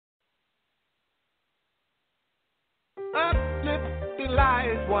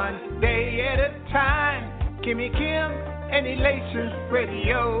lives one day at a time. Kimmy Kim and Elations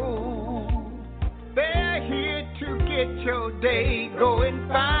Radio. They're here to get your day going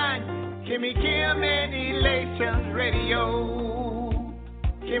fine. Kimmy Kim and Elations Radio.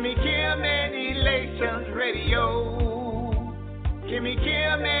 Kimmy Kim and Elations Radio. Kimmy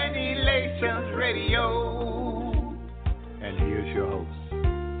Kim and Elations Radio. And here's your host,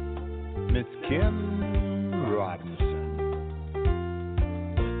 Miss Kim Robinson.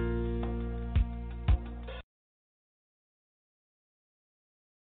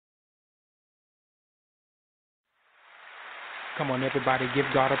 Come on, everybody, give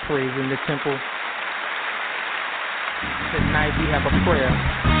God a praise in the temple. Tonight we have a prayer.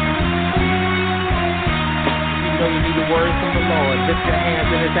 You know you need a word from the Lord. Lift your hands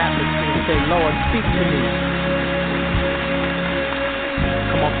in His atmosphere and say, Lord, speak to me.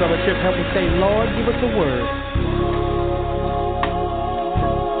 Come on, fellowship, help me say, Lord, give us a word.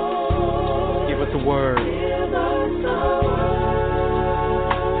 Give us a word.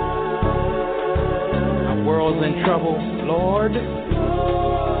 Our world's in trouble. Lord,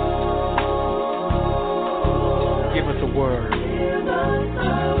 give us a word.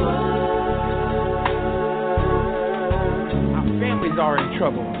 Our families are in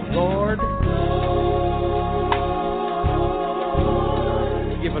trouble. Lord,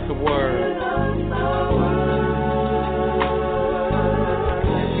 give us a word.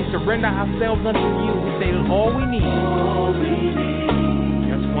 As we surrender ourselves unto you, we say all we need.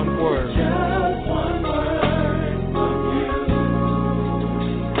 Just one word.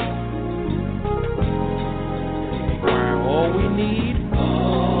 All we need,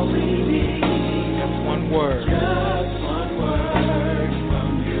 just one word.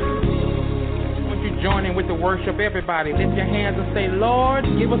 Won't you join in with the worship, everybody? Lift your hands and say, Lord,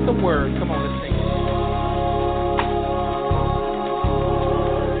 give us a word. Come on, let's sing.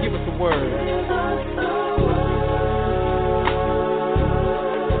 Give us a word.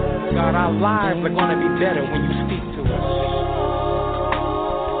 God, our lives are going to be better when you speak to us.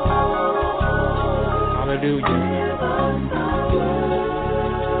 Hallelujah.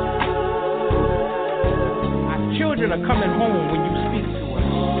 Our children are coming home when you speak to us.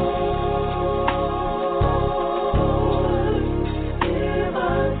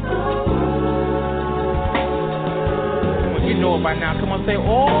 Come on, you know it by now. Come on, say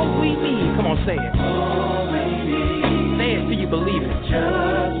all we need. Come on, say it. Say it till you believe it.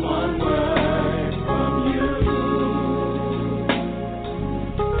 Just one word from you.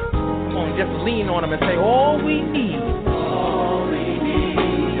 Come on, just lean on them and say all we need.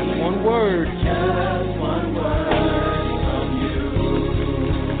 Just one word. Just one word from you.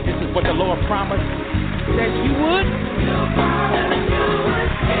 This is what the Lord promised that you would. You promised you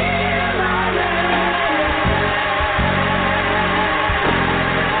would heal our land.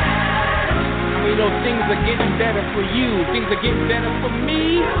 I mean, those things are getting better for you. Things are getting better for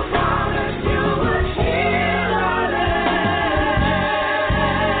me. You promised you would heal our land.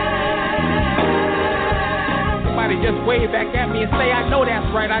 Somebody just wave back at me and say, I know that's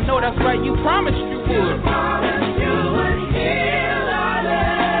right. I know that's right. You promised you would. You promised you would heal our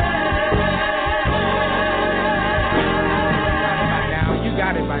land. You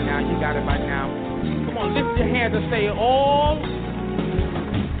got it by now. You got it by now. Come on, lift your hands and say, all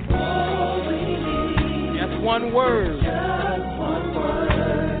we need. Just one word. Just one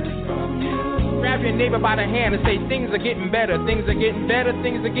word from you. Grab your neighbor by the hand and say, things are getting better. Things are getting better.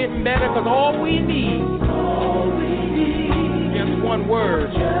 Things are getting better. Because all we need. Just one word.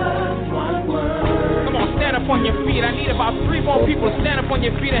 Just one word. Come on, stand up on your feet. I need about 3 more people to stand up on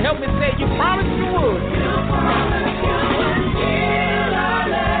your feet and help me say, you promised you would. You promised you would heal our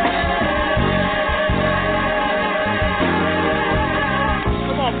land.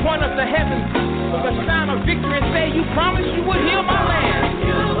 Come on, point up to heaven with a sign of victory and say, you promised you would heal my land.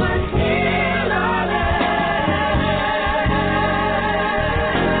 You would heal our land.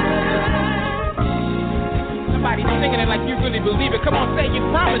 Somebody singing it like you really believe it. Come on, say you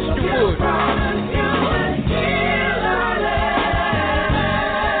promised you would. You promised you would heal our land.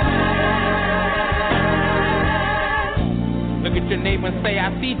 Look at your neighbor and say, I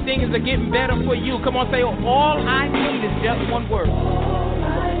see things are getting better for you. Come on, say, all I need is just one word. All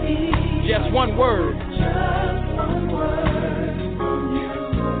I need. Just one word. Just one word from you.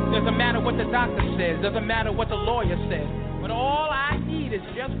 Doesn't matter what the doctor says. Doesn't matter what the lawyer says. But all I need is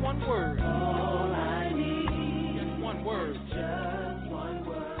just one word. All I need. Just one word. Just one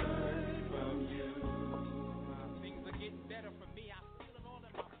word from you. Things are getting better for me. I feel it all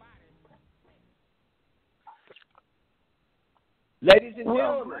in my body. Ladies and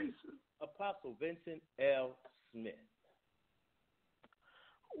gentlemen, Apostle Vincent L. Smith.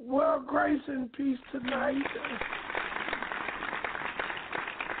 and peace tonight.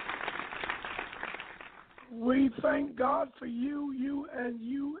 We thank God for you,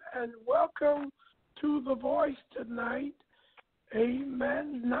 and welcome to The Voice tonight.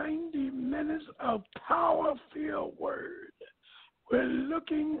 Amen. 90 minutes of power-filled word. We're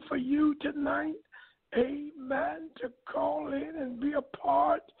looking for you tonight, amen, to call in and be a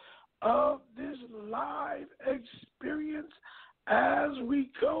part of this live experience as we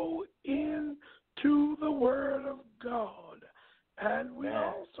go into the Word of God. And we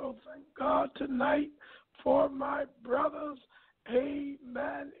also thank God tonight for my brothers,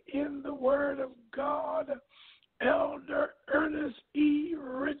 amen, in the Word of God, Elder Ernest E.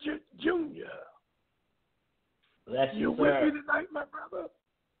 Richard Jr. Bless you, with sir. me tonight, my brother?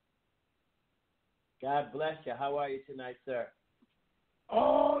 God bless you. How are you tonight, sir?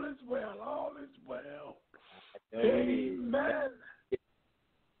 All is well. All is well. Amen.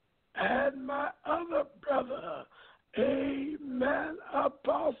 And my other brother, amen,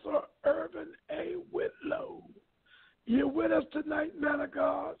 Apostle Irvin A. Whitlow. You with us tonight, man of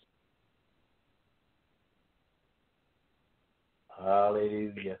God?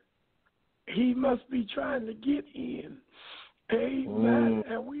 Hallelujah. He must be trying to get in. Amen.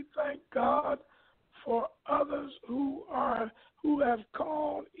 And we thank God for others who have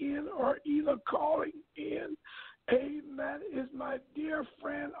called in or either calling in. Amen. Is my dear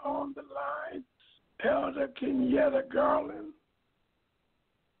friend on the line, Elder Kenyatta Garland.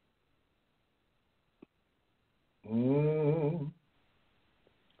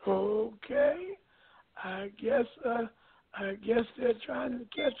 Okay. I guess they're trying to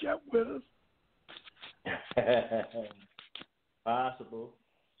catch up with us. Possible.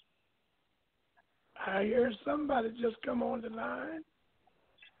 I hear somebody just come on the line.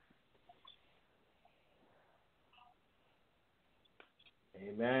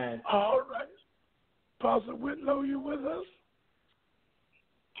 Amen. All right. Pastor Whitlow, you with us?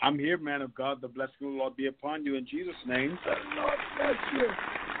 I'm here, man of God. The blessing of the Lord be upon you in Jesus' name. The Lord bless you.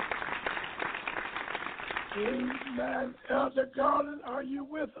 Amen. Elder Garland, are you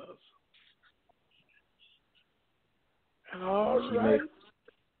with us? All right.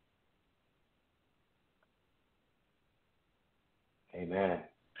 Amen.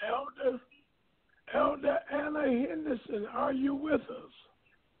 Elder Anna Henderson, are you with us?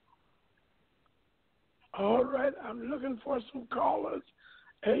 All right. I'm looking for some callers.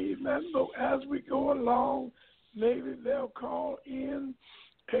 Amen. But as we go along, maybe they'll call in.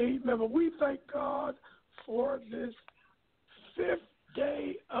 Amen. But we thank God for this 5th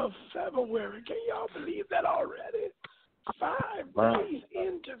day of February. Can y'all believe that already? 5 days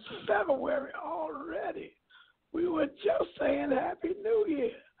into February already. We were just saying Happy New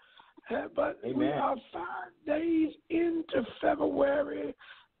Year. But Amen. We are 5 days into February,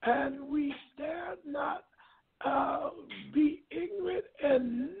 and we dare not be ignorant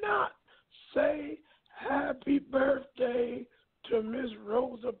and not say happy birthday to Miss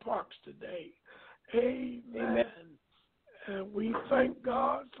Rosa Parks today. Amen. And we thank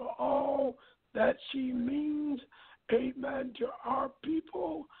God for all that she means, amen, to our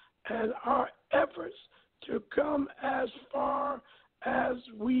people and our efforts to come as far as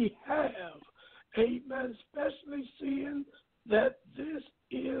we have. Amen. Especially seeing that this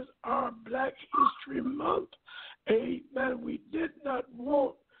is our Black History Month. Amen. We did not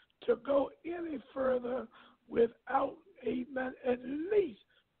want to go any further without, amen, at least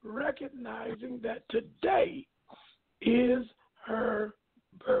recognizing that today is her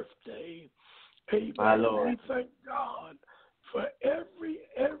birthday. Amen. My Lord. We thank God for everybody,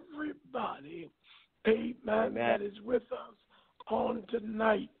 amen, that is with us on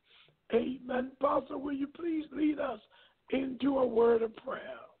tonight. Amen. Pastor, will you please lead us into a word of prayer?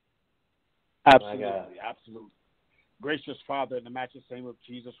 Absolutely, absolutely. Gracious Father, in the matchless name of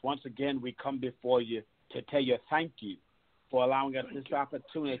Jesus, once again we come before you to tell you thank you for allowing us this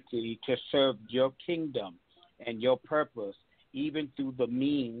opportunity to serve your kingdom and your purpose, even through the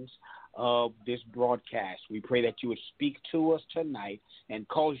means of this broadcast. We pray that you would speak to us tonight and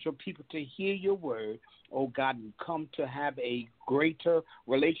cause your people to hear your word, oh God, and come to have a greater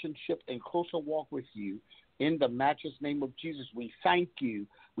relationship and closer walk with you. In the matchless name of Jesus, we thank you.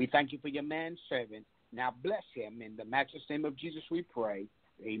 We thank you for your manservant. Now bless him. In the matchless name of Jesus, we pray.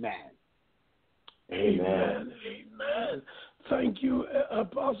 Amen. Amen. Amen. Thank you,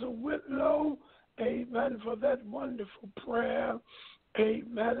 Apostle Whitlow. Amen, for that wonderful prayer.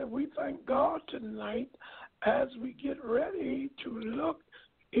 Amen. And we thank God tonight as we get ready to look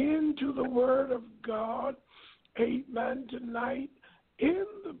into the Word of God. Amen. Tonight in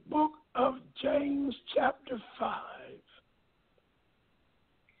the book of James chapter 5.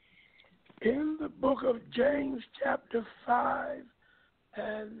 in the book of James chapter 5,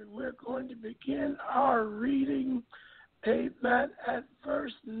 and we're going to begin our reading, amen, at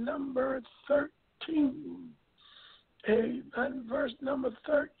verse number 13. Amen, verse number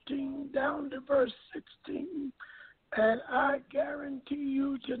 13 down to verse 16. And I guarantee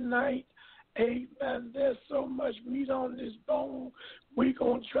you tonight, amen, there's so much meat on this bone, we're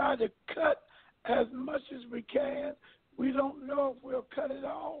going to try to cut as much as we can. We don't know if we'll cut it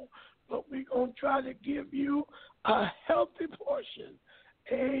all, but we're going to try to give you a healthy portion,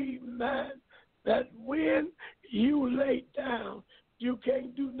 amen, that when you lay down, you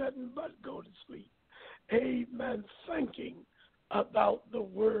can't do nothing but go to sleep. Amen, thinking about the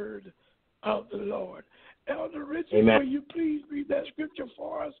word of the Lord. Elder Richard, Amen. will you please read that scripture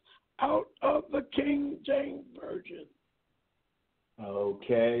for us out of the King James Version?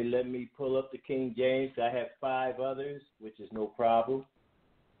 Okay, let me pull up the King James. I have 5 others, which is no problem.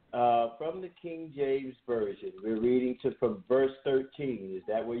 From the King James Version, we're reading from verse 13. Is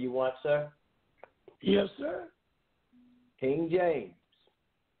that where you want, sir? Yes, sir. King James.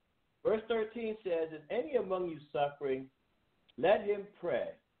 Verse 13 says, "Is any among you suffering? Let him pray.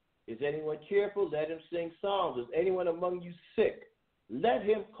 Is anyone cheerful? Let him sing psalms. Is anyone among you sick? Let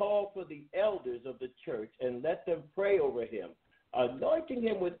him call for the elders of the church and let them pray over him, anointing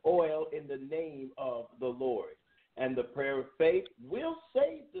him with oil in the name of the Lord. And the prayer of faith will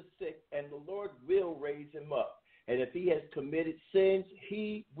save the sick, and the Lord will raise him up. And if he has committed sins,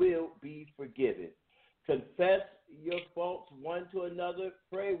 he will be forgiven. Confess your faults one to another,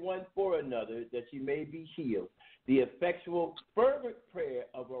 pray one for another, that you may be healed. The effectual, fervent prayer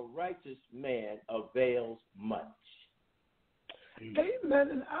of a righteous man avails much." Amen.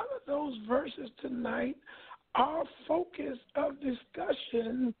 And out of those verses tonight, our focus of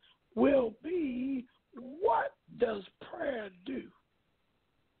discussion will be, what does prayer do?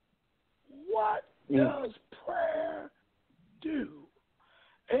 What does prayer do?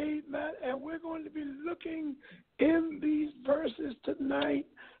 Amen. And we're going to be looking in these verses tonight,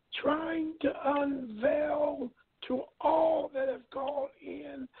 trying to unveil to all that have called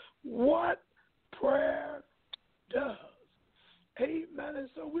in what prayer does. Amen. And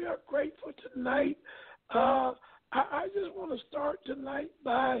so we are grateful tonight. I just want to start tonight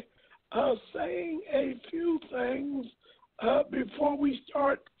by saying a few things before we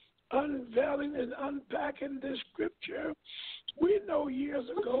start unveiling and unpacking this scripture. We know years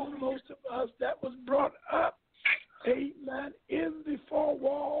ago, most of us, that was brought up, amen, in the 4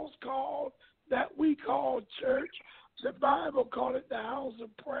 walls that we call church. The Bible called it the house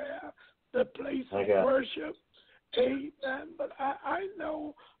of prayer, the place of worship. Amen. But I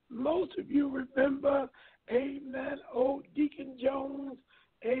know most of you remember, amen, old Deacon Jones,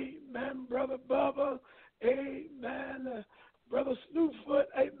 amen, Brother Bubba, amen, Brother Slewfoot,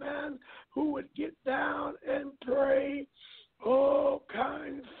 amen, who would get down and pray. Oh,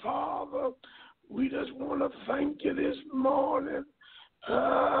 kind Father, we just want to thank you this morning.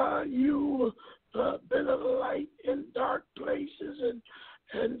 You been a light in dark places,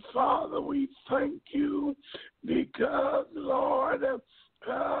 and Father, we thank you because, Lord,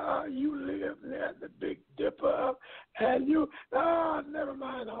 you live near the Big Dipper, and you, never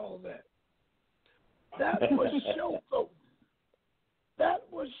mind all that. That was showboating. That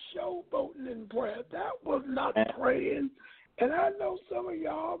was showboating in prayer. That was not praying. And I know some of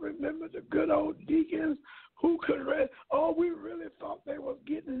y'all remember the good old deacons who could read. Oh, we really thought they was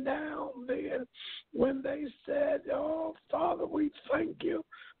getting down then when they said, "Oh, Father, we thank you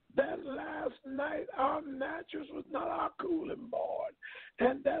that last night our mattress was not our cooling board,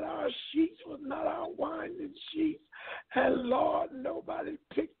 and that our sheets was not our winding sheets. And, Lord, nobody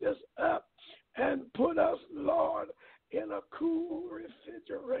picked us up and put us, Lord, in a cool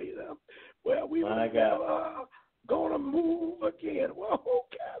refrigerator where we were never going to move again." Well, who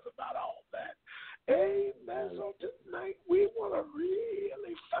cares about all that? Amen. So tonight we want to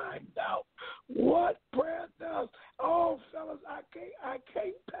really find out what prayer does. Oh, fellas, I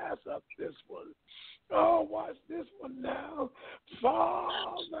can't pass up this one. Oh, watch this one now.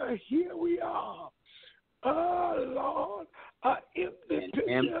 Father, here we are. Oh, Lord, an empty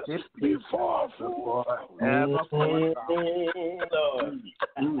picture before a full.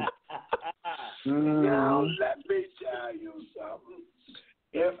 Now, let me tell you something.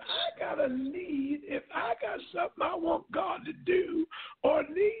 If I got a need, if I got something I want God to do or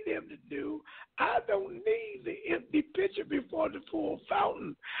need him to do, I don't need the empty pitcher before the full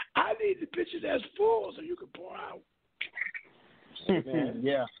fountain. I need the pitcher that's full so you can pour out. Amen.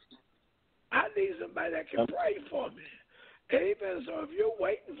 Yeah. I need somebody that can pray for me. Amen. So if you're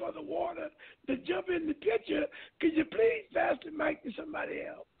waiting for the water to jump in the pitcher, could you please pass the mic to somebody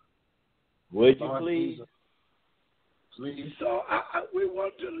else? Would you Lord please? Jesus. Please. So we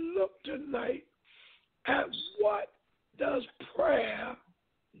want to look tonight at what does prayer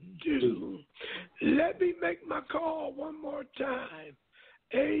do. Let me make my call one more time.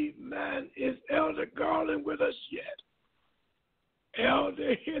 Amen. Is Elder Garland with us yet?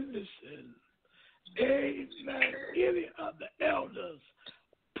 Elder Henderson. Amen. Any of the elders,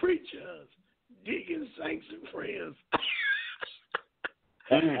 preachers, deacons, saints, and friends.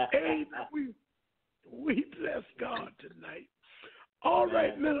 Amen. We bless God tonight. All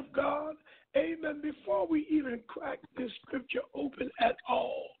right, men of God. Amen. Before we even crack this scripture open at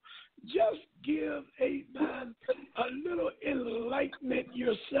all, just give, amen, a little enlightenment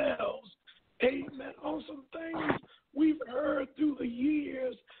yourselves, amen, on some things we've heard through the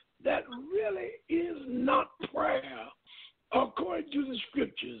years that really is not prayer according to the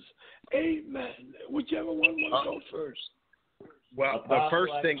scriptures. Amen. Whichever one wants to go first. Well, the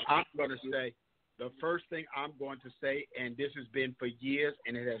first thing I'm going to say, and this has been for years,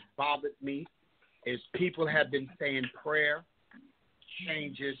 and it has bothered me, is people have been saying prayer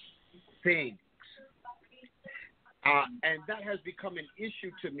changes things. And that has become an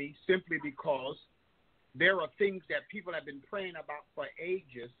issue to me simply because there are things that people have been praying about for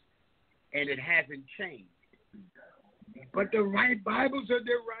ages, and it hasn't changed. But the right Bible said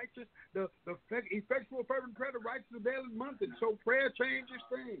they're righteous. The effectual fervent prayer of the righteous availeth much, and so prayer changes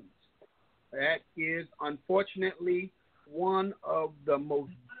things. That is, unfortunately, one of the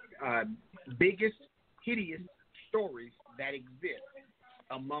most biggest, hideous stories that exist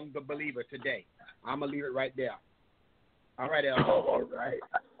among the believer today. I'm going to leave it right there. All right, Elder. All right.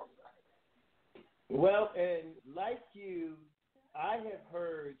 Well, and like you, I have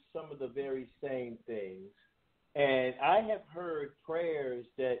heard some of the very same things. And I have heard prayers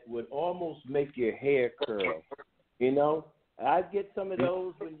that would almost make your hair curl. You know, I get some of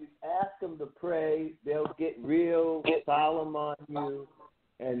those when you ask them to pray, they'll get real solemn on you,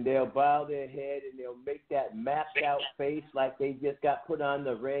 and they'll bow their head and they'll make that mapped out face like they just got put on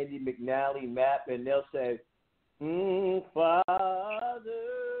the Randy McNally map, and they'll say, Father,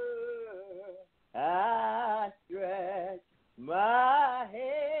 I stretch my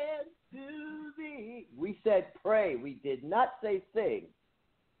hand to thee. We said pray. We did not say sing.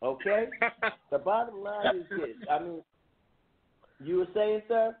 Okay? The bottom line is this. I mean, you were saying,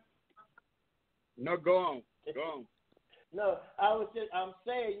 sir? No, go on. Go on. No, I'm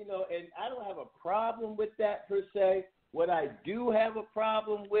saying, you know, and I don't have a problem with that per se. What I do have a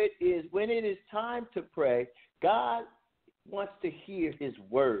problem with is when it is time to pray, God wants to hear his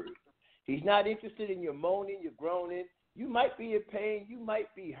word. He's not interested in your moaning, your groaning. You might be in pain. You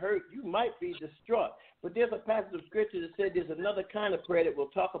might be hurt. You might be distraught. But there's a passage of scripture that said there's another kind of prayer that we'll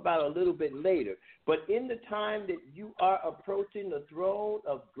talk about a little bit later. But in the time that you are approaching the throne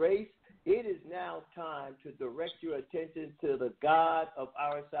of grace, it is now time to direct your attention to the God of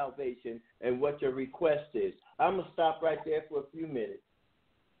our salvation and what your request is. I'm going to stop right there for a few minutes.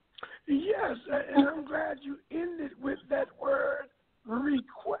 Yes, and I'm glad you ended with that word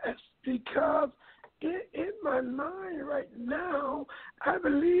request, because in my mind right now, I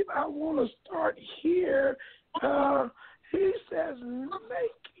believe I want to start here. He says,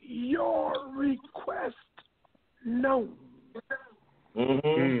 make your request known.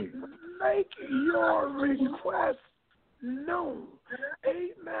 Mm-hmm. Make your request known.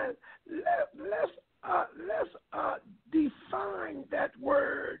 Amen. Let's define that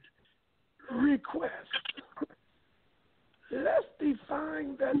word request. Let's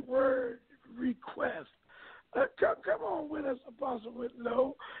define that word request. Come on with us, Apostle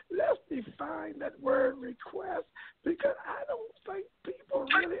Whitlow. Let's define that word request, because I don't think people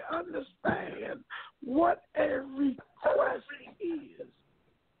really understand what a request is.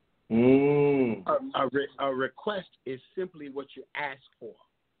 A request is simply what you ask for.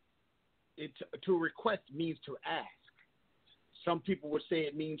 To request means to ask. Some people would say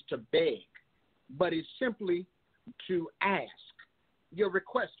it means to beg, but it's simply to ask. Your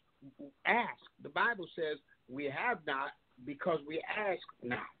request, ask. The Bible says we have not because we ask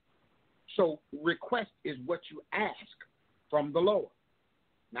not. So request is what you ask from the Lord.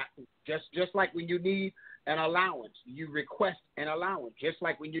 Not just like when you need an allowance, you request an allowance. Just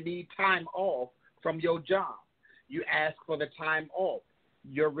like when you need time off from your job, you ask for the time off.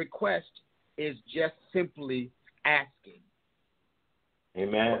 Your request is just simply asking.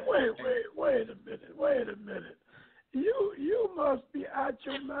 Amen. Wait a minute. You must be out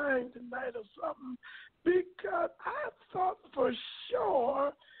your mind tonight or something, because I thought for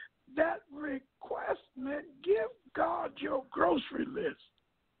sure that request meant give God your grocery list.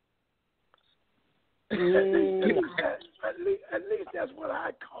 At least that's what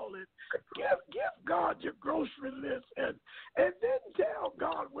I call it. Give God your grocery list and then tell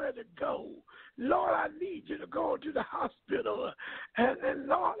God where to go. Lord, I need you to go to the hospital, and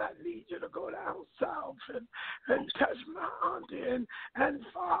Lord, I need you to go down south and touch my auntie, and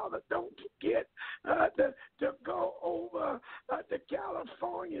Father, don't forget to go over to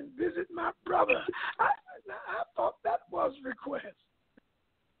California and visit my brother. I thought that was request.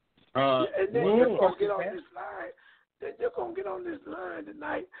 And then you're going to get on this line. Then you're going to get on this line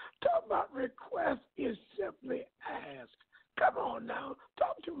tonight. Talk about request is simply ask. Come on now.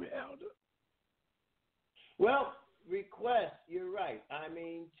 Talk to me, Elder. Well, request, you're right. I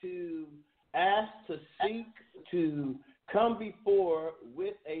mean, to ask, to seek, to come before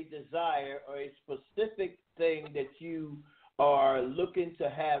with a desire or a specific thing that you are looking to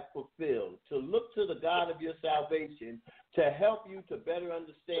have fulfilled, to look to the God of your salvation to help you to better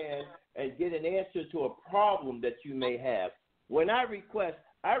understand and get an answer to a problem that you may have. When I request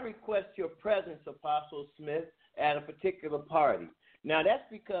your presence, Apostle Smith, at a particular party. Now, that's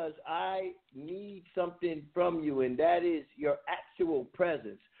because I need something from you, and that is your actual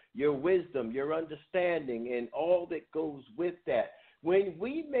presence, your wisdom, your understanding, and all that goes with that. When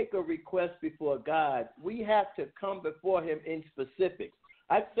we make a request before God, we have to come before him in specifics.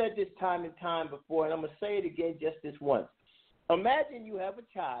 I've said this time and time before, and I'm going to say it again just this once. Imagine you have a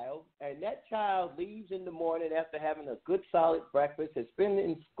child, and that child leaves in the morning after having a good, solid breakfast, has been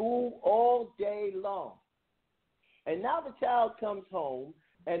in school all day long. And now the child comes home,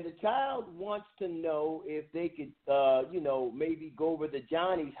 and the child wants to know if they could, maybe go over to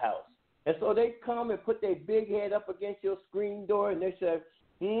Johnny's house. And so they come and put their big head up against your screen door, and they say,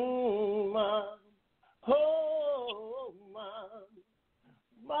 Mom, oh,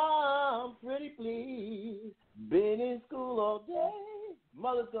 Mom, pretty please, been in school all day.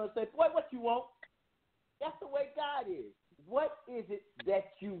 Mother's going to say, boy, what you want? That's the way God is. What is it that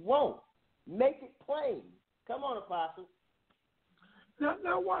you want? Make it plain. Come on, Apostle.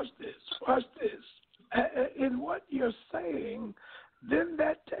 Now watch this. Watch this. In what you're saying, then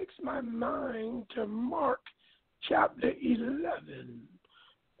that takes my mind to Mark chapter 11,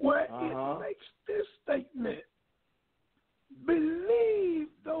 where it makes this statement. Believe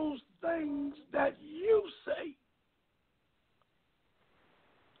those things that you say.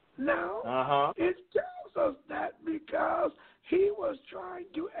 Now, it tells us that because he was trying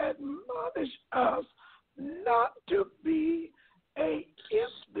to admonish us not to be a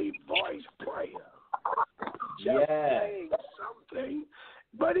empty voice prayer. Just saying something,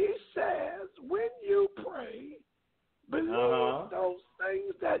 but he says, when you pray, believe those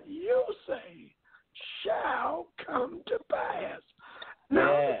things that you say shall come to pass.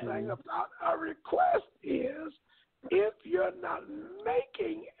 Now, the thing about a request is, if you're not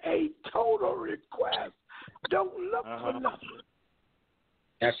making a total request, don't look for nothing.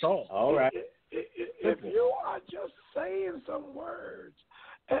 That's all. All right. If you are just saying some words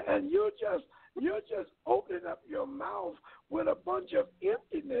and you're just opening up your mouth with a bunch of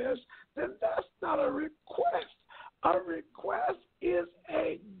emptiness, then that's not a request. A request is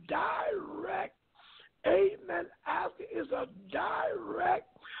a direct, amen, asking is a direct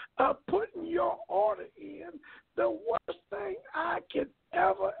putting your order in. The worst thing I can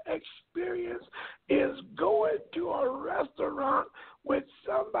ever experience is going to a restaurant with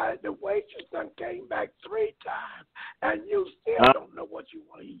somebody, the waitress done came back 3 times, and you still don't know what you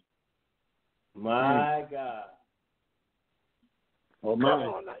want to eat. My God. Oh, my. Come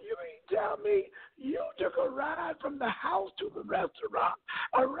on now, you ain't tell me you took a ride from the house to the restaurant,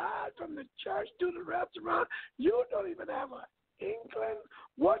 a ride from the church to the restaurant. You don't even have an inkling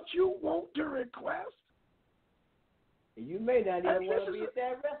what you want to request. You may not even want to be at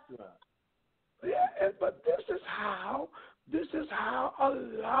that restaurant. Yeah, but this is how a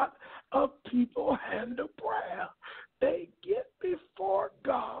lot of people handle prayer. They get before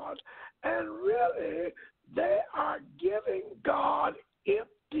God, and really they are giving God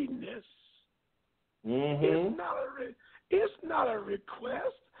emptiness. It's not a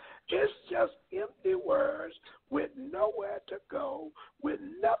request. It's just empty words with nowhere to go, with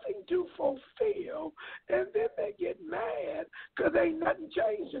nothing to fulfill, and then they get mad because ain't nothing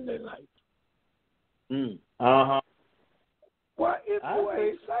changed in their life. Well, if you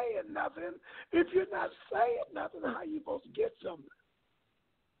ain't saying nothing, if you're not saying nothing, how you supposed to get something?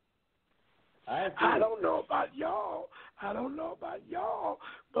 I don't know about y'all.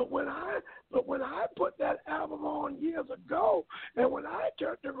 But when I put that album on years ago, and when I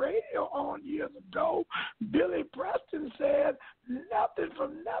turned the radio on years ago, Billy Preston said, "Nothing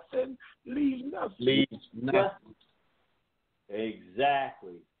from nothing leaves nothing."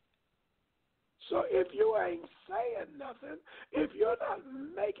 Exactly. So if you ain't saying nothing, if you're not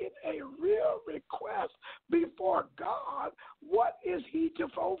making a real request before God, what is he to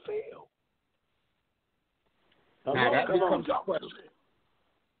fulfill? Now, that becomes a question.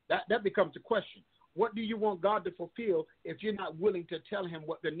 That becomes a question. What do you want God to fulfill if you're not willing to tell him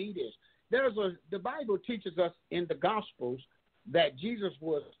what the need is? The Bible teaches us in the Gospels that Jesus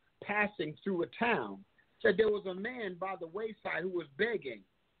was passing through a town. Said there was a man by the wayside who was begging,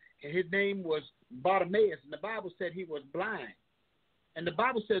 and his name was Bartimaeus, and the Bible said he was blind. And the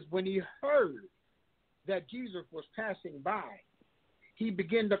Bible says when he heard that Jesus was passing by, he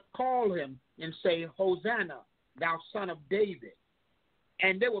began to call him and say, Hosanna, thou son of David.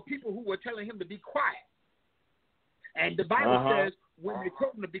 And there were people who were telling him to be quiet. And the Bible says when they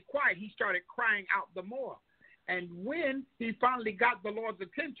told him to be quiet, he started crying out the more. And when he finally got the Lord's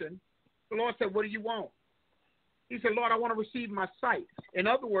attention, the Lord said, what do you want? He said, Lord, I want to receive my sight. In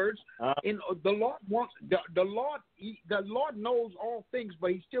other words, the Lord knows all things,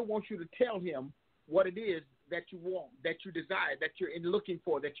 but he still wants you to tell him what it is that you want, that you desire, that you're looking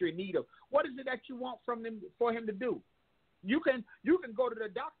for, that you're in need of. What is it that you want from him for him to do? You can go to the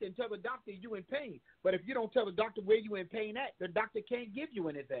doctor and tell the doctor you're in pain, but if you don't tell the doctor where you're in pain at, the doctor can't give you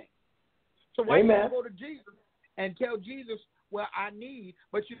anything. So why don't you go to Jesus and tell Jesus, well, I need,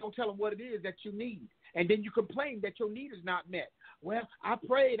 but you don't tell him what it is that you need. And then you complain that your need is not met. Well, I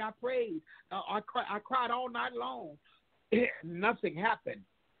prayed. I cried all night long. Nothing happened.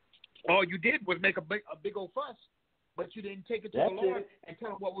 All you did was make a big old fuss, but you didn't take it to the Lord and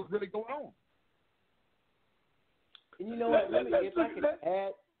tell him what was really going on. And you know what? If I could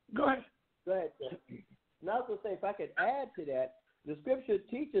add. Go ahead. Go ahead, sir. Now I was going to say, if I could add to that, the scripture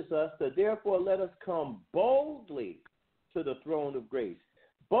teaches us to therefore let us come boldly to the throne of grace.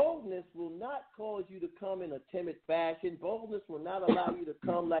 Boldness will not cause you to come in a timid fashion. Boldness will not allow you to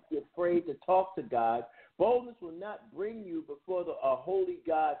come like you're afraid to talk to God. Boldness will not bring you before a holy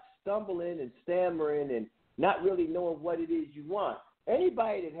God stumbling and stammering and not really knowing what it is you want.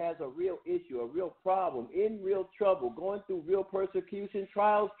 Anybody that has a real issue, a real problem, in real trouble, going through real persecution,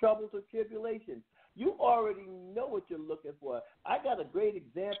 trials, troubles, or tribulations, you already know what you're looking for. I got a great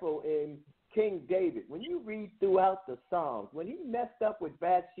example in King David. When you read throughout the Psalms, when he messed up with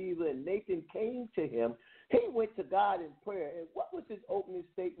Bathsheba and Nathan came to him, he went to God in prayer. And what was his opening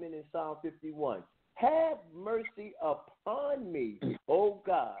statement in Psalm 51? Have mercy upon me, O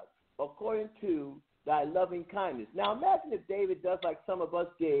God, according to thy loving kindness. Now imagine if David does like some of us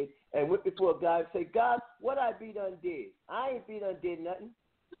did and went before God and say, God, what I be done did? I ain't be done did nothing.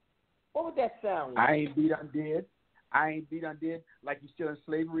 What would that sound like? I ain't be done did. Like you still in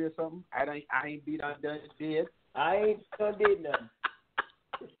slavery or something. I ain't be done did. I ain't done did nothing.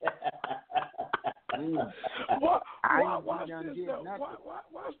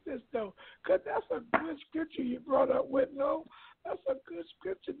 Watch this though, because that's a good scripture you brought up with. No, that's a good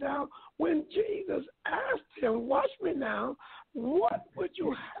scripture. Now, when Jesus asked him, "Watch me now, what would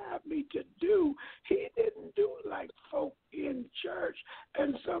you have me to do?" He didn't do like folk in church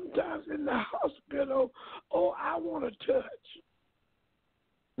and sometimes in the hospital. Oh, I want to touch.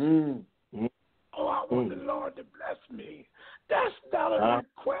 Oh, I want the Lord to bless me. That's not a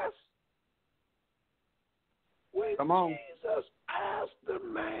request. When Jesus asked the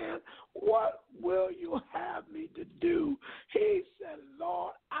man, what will you have me to do? He said,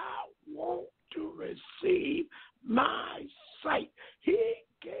 Lord, I want to receive my sight. He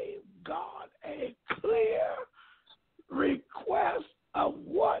gave God a clear request of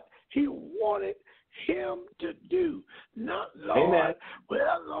what he wanted him to do. Not, Lord, Amen.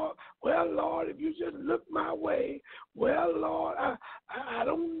 well, Lord, if you just look my way, well, Lord, I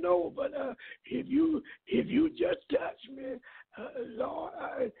don't know, but if you just touch me, Lord,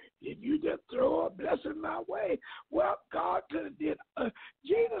 if you just throw a blessing my way, well, God could have did,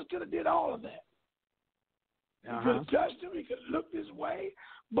 Jesus could have did all of that. He could have touched him, he could have looked his way,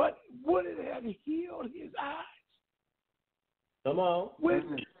 but would it have healed his eyes? Come on.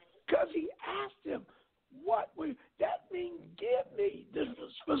 Because he asked him, what would that mean? Give me the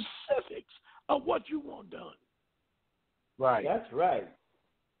specifics of what you want done. Right. That's right.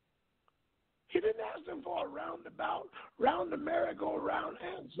 He didn't ask him for a roundabout, round the merry-go-round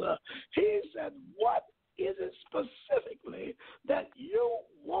answer. He said, what is it specifically that you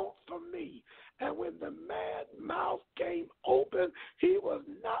want from me? And when the man's mouth came open, he was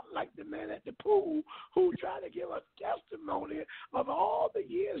not like the man at the pool who tried to give a testimony of all the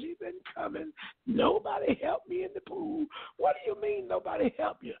years he's been coming. Nobody helped me in the pool. What do you mean nobody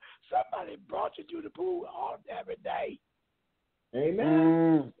helped you? Somebody brought you to the pool every day.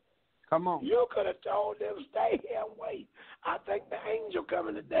 Amen. Come on. You could have told them, stay here and wait. I think the angel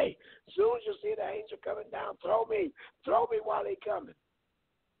coming today. Soon as you see the angel coming down, throw me while he coming.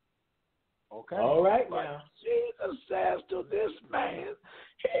 Okay. All right But now. Jesus says to this man,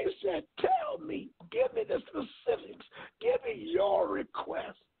 he said, tell me, give me the specifics, give me your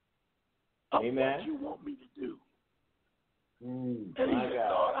request of Amen. what you want me to do. Mm, And he my said,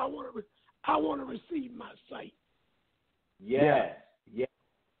 God. Lord, I want to receive my sight. Yes. Yes.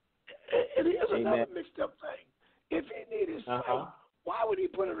 And here's Amen. another mixed up thing. If he needed sight, why would he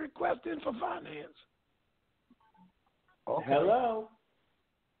put a request in for finance? Okay. Hello.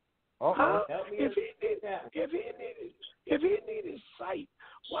 Huh? Help me If he needed sight,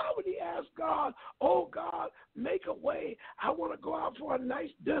 why would he ask God, oh God, make a way, I want to go out for a nice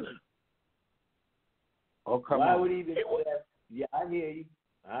dinner? Oh, come Why on. would he even do that? Yeah, I hear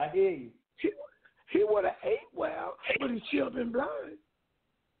you. He would have ate well, but he'd still been blind.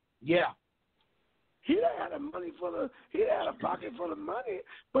 Yeah. He had a pocket full of money,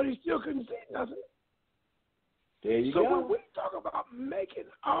 but he still couldn't see nothing. There you So go. when we talk about making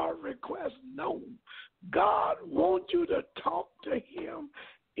our request known, God wants you to talk to him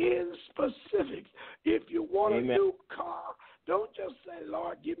in specifics. If you want Amen. a new car, don't just say,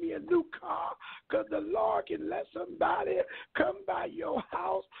 Lord, give me a new car, because the Lord can let somebody come by your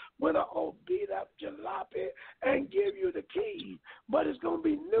house with an old beat-up jalopy and give you the keys, but it's going to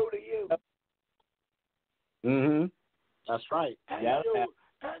be new to you. Mm-hmm. That's right. And Yeah.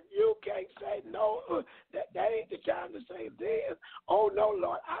 you can't say, no, that ain't the time to say this. Oh, no,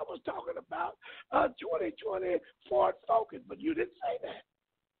 Lord, I was talking about 2020 Ford Focus, but you didn't say that.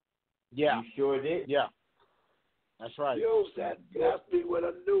 Yeah. You sure did. Yeah. That's right. You said, bless me with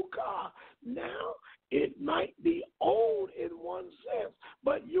a new car. Now, it might be old in one sense,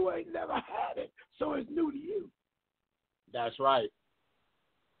 but you ain't never had it, so it's new to you. That's right.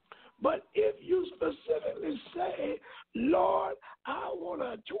 But if you specifically say, Lord, I want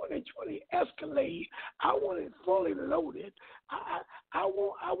a 2020 Escalade. I want it fully loaded. I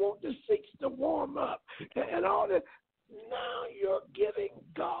want the seats to warm up and all that. Now you're giving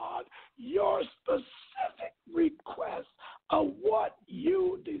God your specific request of what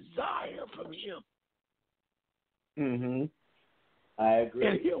you desire from him. Mm-hmm. I agree.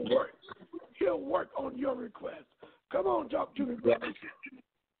 And he'll work on your request. Come on, talk to me, brother.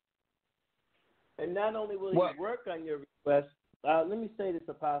 And not only will What? he work on your request, let me say this,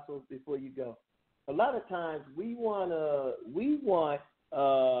 Apostle, before you go. A lot of times we want,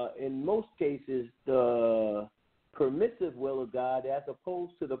 in most cases, the permissive will of God as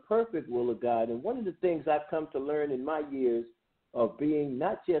opposed to the perfect will of God. And one of the things I've come to learn in my years of being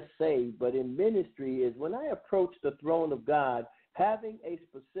not just saved, but in ministry is when I approach the throne of God, having a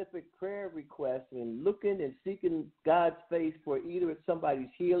specific prayer request and looking and seeking God's face for either somebody's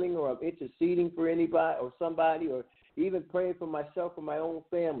healing or I'm interceding for anybody or somebody or even praying for myself or my own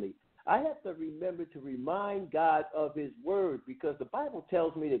family. I have to remember to remind God of his word because the Bible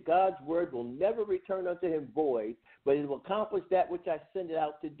tells me that God's word will never return unto him void, but it will accomplish that which I send it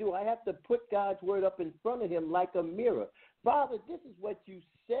out to do. I have to put God's word up in front of him like a mirror. Father, this is what you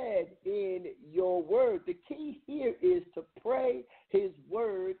said in your word. The key here is to pray his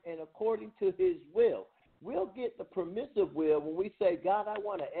word and according to his will. We'll get the permissive will when we say, God, I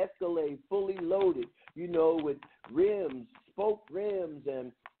want an Escalade fully loaded, with rims, spoke rims,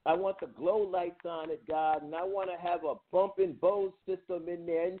 and I want the glow lights on it, God, and I want to have a bump and Bose system in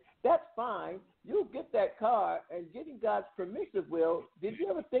there. And that's fine. You'll get that car and getting God's permissive will. Did you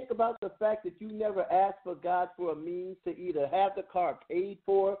ever think about the fact that you never asked for God for a means to either have the car paid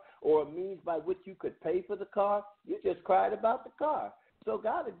for or a means by which you could pay for the car? You just cried about the car. So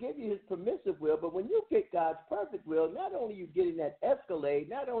God will give you his permissive will, but when you get God's perfect will, not only are you getting that Escalade,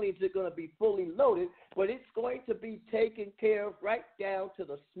 not only is it going to be fully loaded, but it's going to be taken care of right down to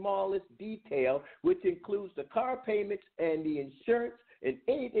the smallest detail, which includes the car payments and the insurance and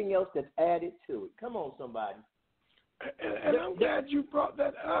anything else that's added to it. Come on, somebody. And I'm glad you brought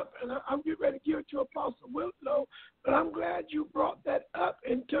that up, and I'm getting ready to give it to Apostle Willow, but I'm glad you brought that up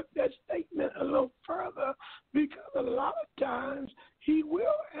and took that statement a little further because a lot of times he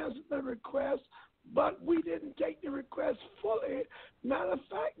will answer the request, but we didn't take the request fully. Matter of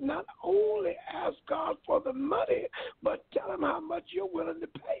fact, not only ask God for the money, but tell him how much you're willing to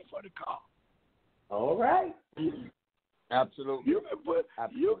pay for the car. All right. Absolutely.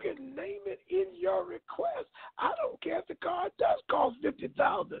 You can name it in your request. I don't care if the car does cost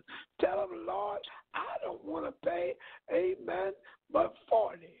 $50,000. Tell them, Lord, I don't want to pay, amen, but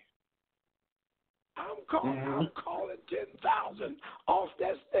 $40,000. I'm calling $10,000 off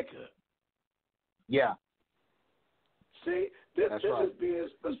that sticker. Yeah. See, This right. is being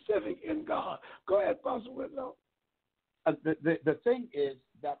specific in God. Go ahead, Pastor Whitlow. The thing is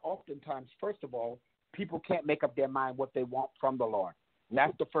that oftentimes, first of all, people can't make up their mind what they want from the Lord. And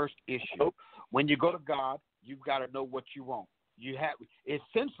that's the first issue. When you go to God, you've got to know what you want. It's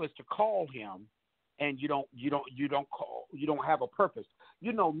senseless to call Him, and you don't have a purpose.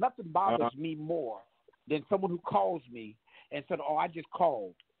 Nothing bothers me more than someone who calls me and said, "Oh, I just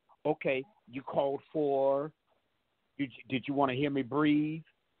called." Okay, you called for. Did you want to hear me breathe?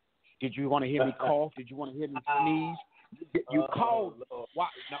 Did you want to hear me cough? Did you want to hear me sneeze? You called. Why?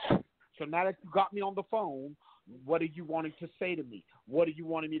 No. So now that you got me on the phone, what are you wanting to say to me? What are you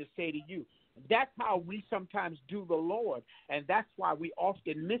wanting me to say to you? That's how we sometimes do the Lord, and that's why we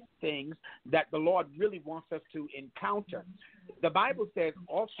often miss things that the Lord really wants us to encounter. The Bible says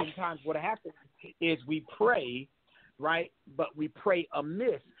oftentimes what happens is we pray, right, but we pray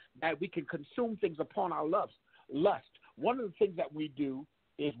amiss, that we can consume things upon our lust. One of the things that we do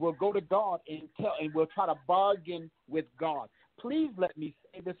is we'll go to God and we'll try to bargain with God. Please let me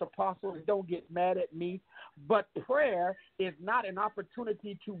say this, Apostle, and don't get mad at me, but prayer is not an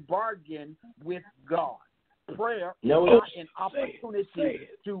opportunity to bargain with God. Prayer is not an opportunity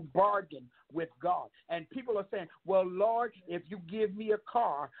to bargain with God. And people are saying, well, Lord, if you give me a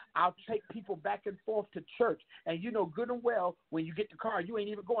car, I'll take people back and forth to church. And you know good and well, when you get the car, you ain't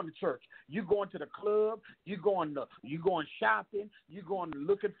even going to church. You're going to the club. You're going shopping. You're going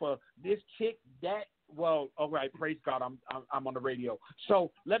looking for this chick, that. Well, all right, praise God, I'm on the radio.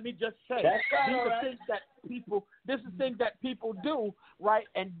 So let me just say, these are things that people do, right?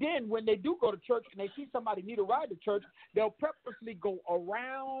 And then when they do go to church and they see somebody need a ride to church, they'll purposely go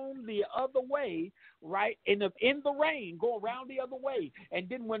around the other way, right? In the rain, go around the other way. And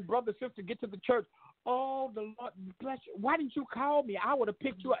then when brother, sister get to the church, oh, the Lord bless you. Why didn't you call me? I would have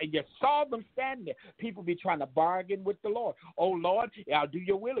picked you up. And you saw them standing there. People be trying to bargain with the Lord. Oh, Lord, I'll do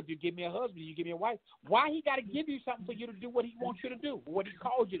your will. If you give me a husband, you give me a wife. Why he got to give you something for you to do what he wants you to do, what he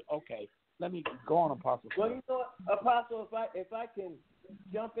called you to? Okay, let me go on, Apostle. Well, you know, Apostle, if I can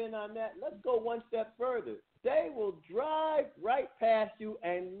jump in on that, let's go one step further. They will drive right past you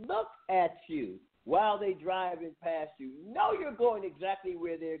and look at you while they driving past you. Know you're going exactly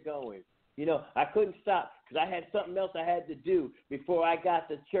where they're going. You know, I couldn't stop because I had something else I had to do before I got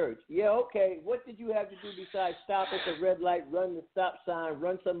to church. Yeah, okay, what did you have to do besides stop at the red light, run the stop sign,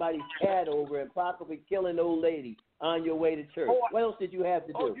 run somebody's cat over, and possibly kill an old lady on your way to church? What else did you have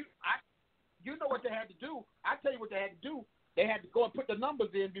to do? You know what they had to do. I tell you what they had to do. They had to go and put the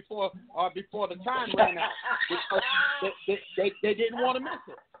numbers in before the time ran out. They didn't want to miss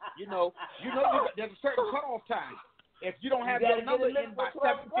it. You know, there's a certain cutoff time. If you don't have your number in by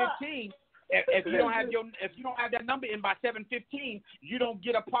 7:15, if you don't have that number in by 7:15, you don't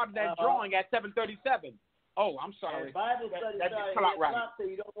get a part of that drawing at 7:37. Oh, I'm sorry. And Bible study that didn't come out right. So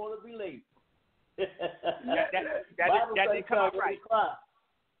you don't want to be late. that didn't come out right.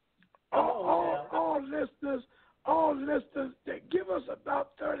 All listeners, they give us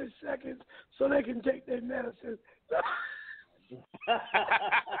about 30 seconds so they can take their medicine.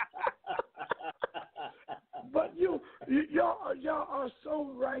 But y'all are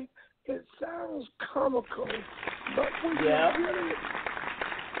so right. It sounds comical, but when you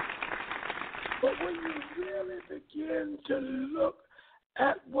really begin to look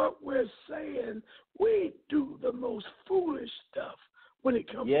at what we're saying, we do the most foolish stuff when it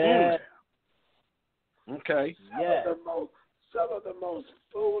comes to prayer. Okay. Some of the most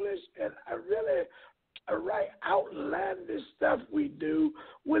foolish and outlandish stuff we do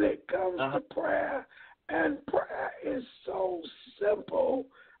when it comes to prayer. And prayer is so simple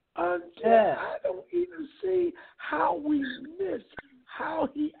until I don't even see how we miss how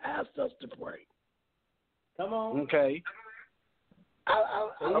he asked us to pray. Come on. Okay. I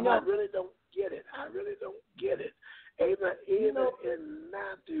really don't get it. Amen. Even in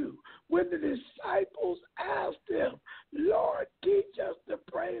Matthew, when the disciples asked him, Lord, teach us to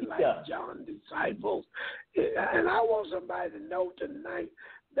pray like John's disciples. And I want somebody to know tonight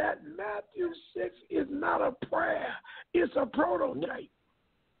that Matthew 6 is not a prayer. It's a prototype.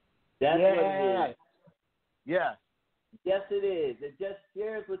 That's what it is. Yeah. Yes, it is. It just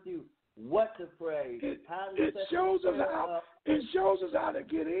shares with you what to pray. It shows us how to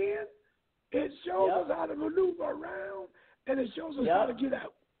get in. It shows us how to maneuver around, and it shows us how to get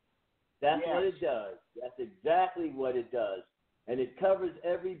out. That's what it does. That's exactly what it does. And it covers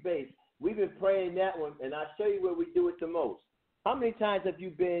every base. We've been praying that one, and I'll show you where we do it the most. How many times have you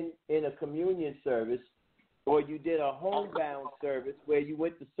been in a communion service or you did a homebound service where you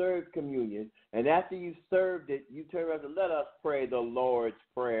went to serve communion, and after you served it, you turn around and let us pray the Lord's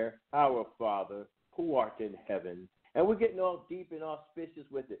Prayer, Our Father, who art in heaven, And we're getting all deep and auspicious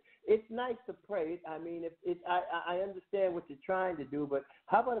with it. It's nice to pray. I mean, I understand what you're trying to do, but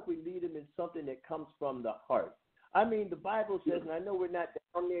how about if we lead them in something that comes from the heart? I mean, the Bible says, and I know we're not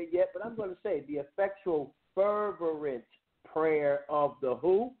down there yet, but I'm going to say the effectual, fervent prayer of the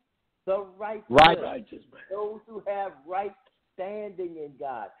who? The righteous. Righteous man. Those who have right standing in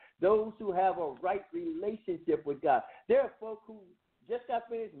God. Those who have a right relationship with God. There are folk who just got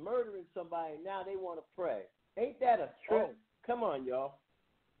finished murdering somebody, and now they want to pray. Ain't that a trip? Oh. Come on, y'all.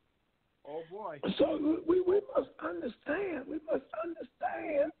 Oh, boy. So we must understand. We must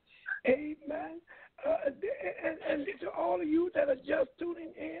understand. Amen. And to all of you that are just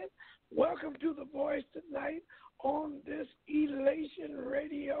tuning in, welcome to The Voice tonight on this Elation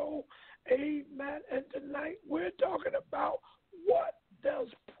Radio. Amen. And tonight we're talking about what does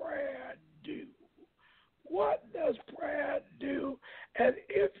prayer do? What does prayer do? And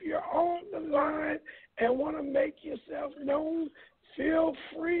if you're on the line and want to make yourself known, feel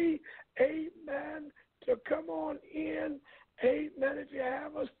free, amen, to come on in. Amen. If you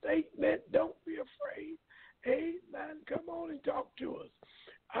have a statement, don't be afraid. Amen. Come on and talk to us.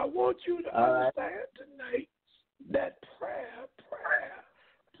 I want you to understand tonight that prayer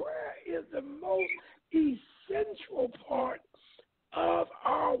is the most essential part of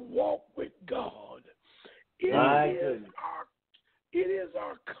our walk with God. It is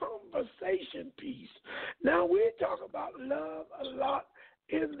our conversation piece. Now, we talk about love a lot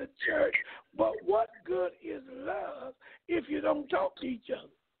in the church, but what good is love if you don't talk to each other?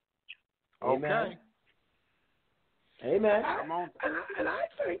 Okay. Amen. Come on. And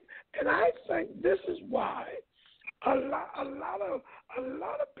I think this is why a lot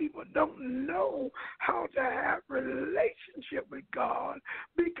of people don't know how to have relationship with God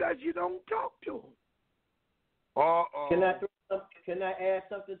because you don't talk to Him. Can I add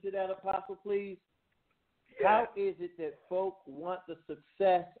something to that, Apostle, please? Yeah. How is it that folk want the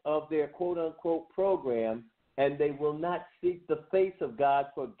success of their quote-unquote program and they will not seek the face of God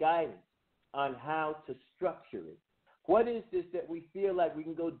for guidance on how to structure it? What is this that we feel like we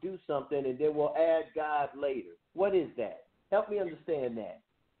can go do something and then we'll add God later? What is that? Help me understand that.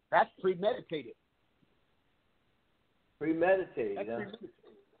 That's premeditated. Premeditated, That's huh? premeditated.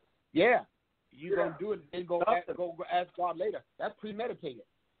 Yeah. You're going to do it and go ask God later. That's premeditated.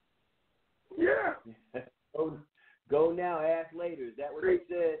 Yeah. Go now, ask later. Is that what you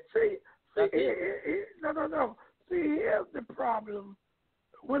said? No. See, here's the problem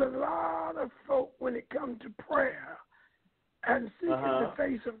with a lot of folk when it comes to prayer and seeking the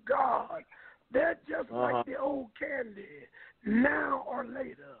face of God. They're just like the old candy, now or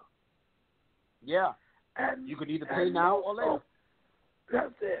later. Yeah. And you could either pay now or later.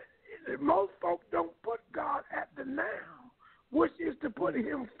 That's it. Most folks don't put God at the now, which is to put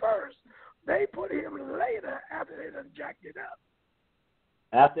Him first. They put Him later after they done jacked it up.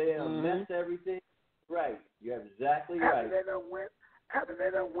 After they done messed everything right. You're exactly right. After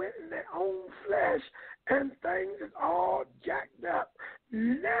they done went in their own flesh and things is all jacked up,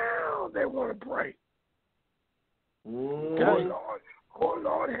 now they want to pray. Oh,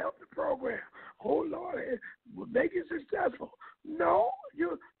 Lord, help the program. Oh, Lord, make it successful. No,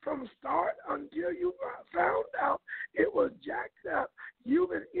 you from start until you found out it was jacked up,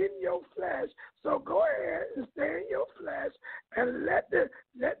 you've been in your flesh. So go ahead and stay in your flesh and let the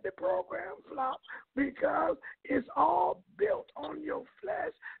program flop because it's all built on your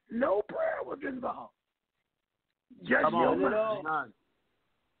flesh. No prayer was involved. Just Come on, your mind.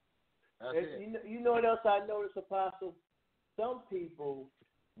 You know what else I noticed, Apostle? Some people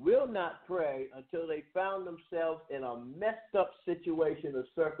will not pray until they found themselves in a messed up situation or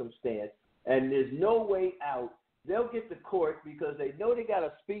circumstance, and there's no way out. They'll get to court because they know they got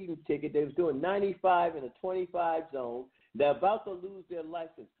a speeding ticket. They was doing 95 in a 25 zone. They're about to lose their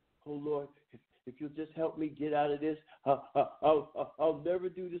license. Oh, Lord, if you'll just help me get out of this, I'll never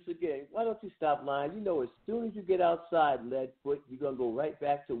do this again. Why don't you stop lying? You know, as soon as you get outside, Leadfoot, you're going to go right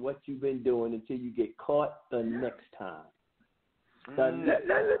back to what you've been doing until you get caught the next time. Let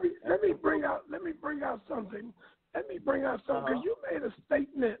me bring out something. Because you made a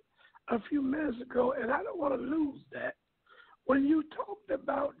statement a few minutes ago, and I don't want to lose that. When you talked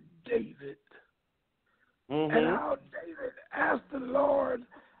about David and how David asked the Lord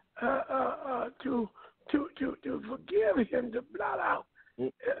to forgive him, to blot out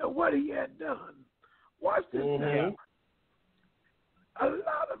what he had done. Watch this now. A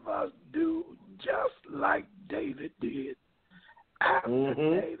lot of us do just like David did. After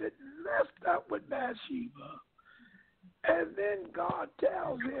David messed up with Bathsheba, and then God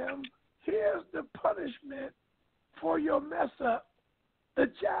tells him, here's the punishment for your mess up.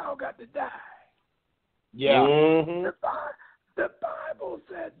 The child got to die. Yeah. Mm-hmm. The Bible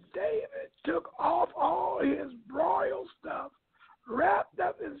said David took off all his royal stuff, wrapped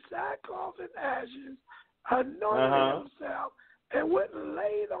up in sackcloth and ashes, anointed himself, and went and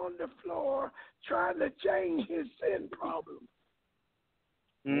laid on the floor trying to change his sin problem.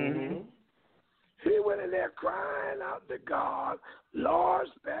 Mm-hmm. He went in there crying out to God, Lord,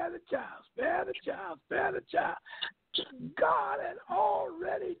 spare the child, spare the child, spare the child. God had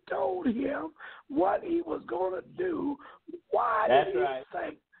already told him what he was going to do. Why did he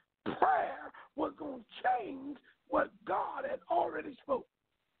think prayer was going to change what God had already spoken?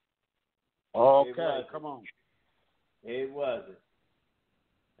 Okay, come on. It wasn't.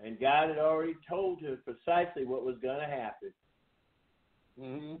 And God had already told him precisely what was going to happen.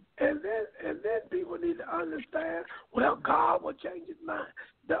 Mm-hmm. And then people need to understand, well, God will change his mind.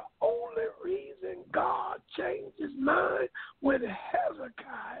 The only reason God changed his mind with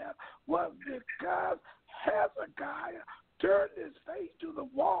Hezekiah was because Hezekiah turned his face to the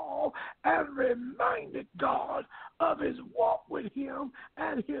wall and reminded God of his walk with him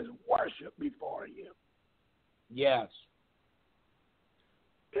and his worship before him. Yes.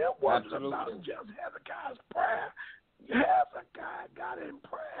 It wasn't about just Hezekiah's prayer. Hezekiah got in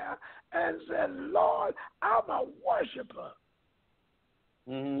prayer and said, Lord, I'm a worshiper.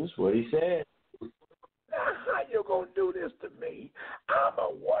 Mm-hmm. That's what he said. Now, how you going to do this to me? I'm a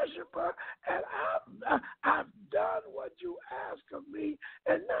worshiper, and I've done what you asked of me,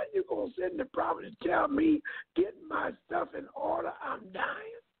 and now you're going to send the prophet to tell me, get my stuff in order, I'm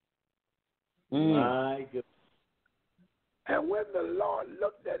dying. My goodness. And when the Lord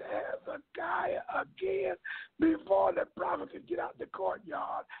looked at Hezekiah again, before the prophet could get out the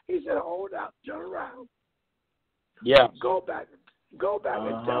courtyard, he said, hold out, turn around. Yeah. Go back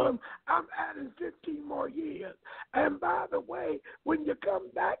and tell him I'm adding 15 more years. And by the way, when you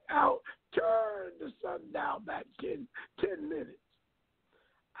come back out, turn the sundial back 10 minutes.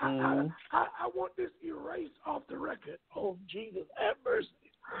 I want this erased off the record. Oh, Jesus, have mercy.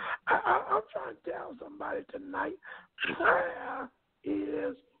 I'm trying to tell somebody tonight, prayer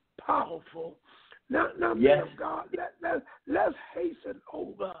is powerful. Now, yes. Man of God, let's hasten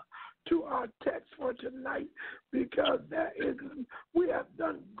over to our text for tonight, because we have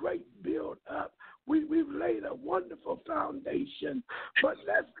done great build up. We've laid a wonderful foundation, but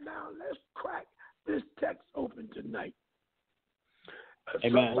let's crack this text open tonight.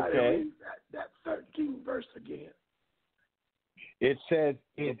 Amen. Somebody read that 13th verse again. It says,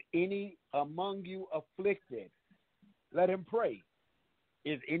 is any among you afflicted? Let him pray.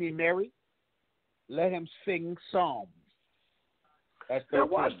 Is any merry? Let him sing psalms. That's 13. Now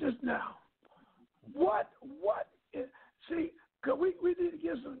watch this now. What is, see, because we need to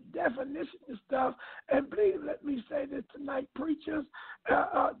get some definition and stuff. And please let me say this tonight, preachers,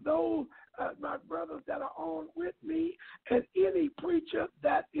 those my brothers that are on with me, and any preacher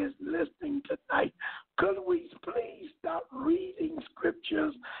that is listening tonight, could we please stop reading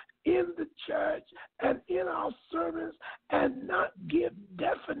scriptures in the church and in our sermons and not give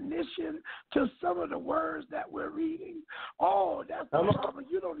definition to some of the words that we're reading? Oh, that's the problem.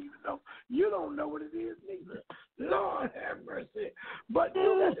 You don't even know. You don't know what it is neither. Lord have mercy. But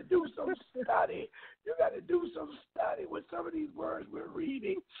you got to do some study. You got to do some study with some of these words we're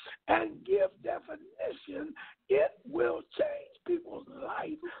reading and give definition. It will change people's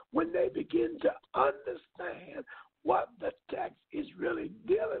life when they begin to understand what the text is really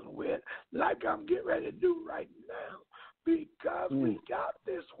dealing with, like I'm getting ready to do right now, because we got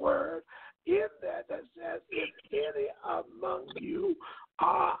this word in there that says, if any among you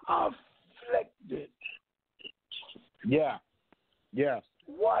are afflicted. Yeah. Yes.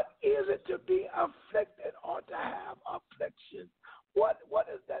 What is it to be afflicted or to have affliction? What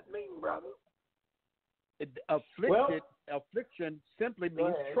does that mean, brother? Affliction simply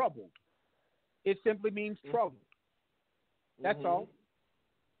means trouble. It simply means trouble. That's all.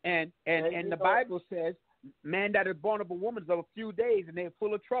 And the Bible says, man that is born of a woman is of a few days, and they're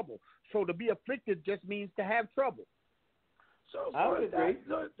full of trouble. So to be afflicted just means to have trouble. So is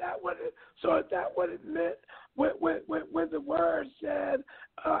that what it meant when the word said,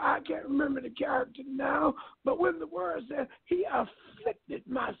 I can't remember the character now, but when the word said, he afflicted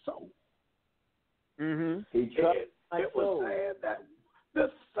my soul. Mm-hmm. It was saying that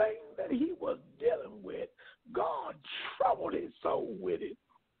the thing that he was dealing with, God troubled his soul with it.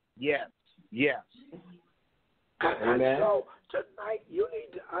 Yes. And so tonight you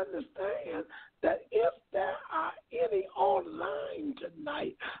need to understand that if there are any online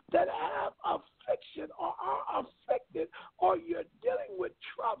tonight that have affliction or are afflicted or you're dealing with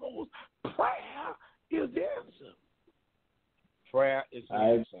troubles, prayer is the answer. Prayer is the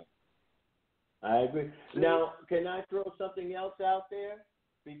answer. I agree. Now, can I throw something else out there?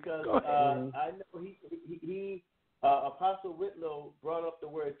 Because I know he Apostle Whitlow brought up the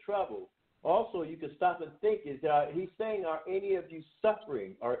word trouble. Also, you can stop and think, he's saying, are any of you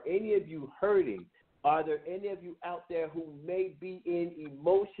suffering? Are any of you hurting? Are there any of you out there who may be in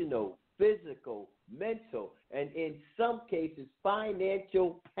emotional, physical, mental, and in some cases,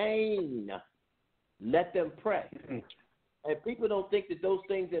 financial pain? Let them pray. And people don't think that those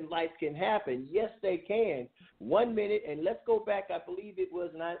things in life can happen. Yes, they can. 1 minute, and let's go back, I believe it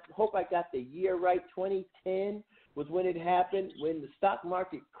was, and I hope I got the year right, 2010 was when it happened, when the stock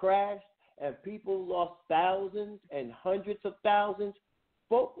market crashed and people lost thousands and hundreds of thousands.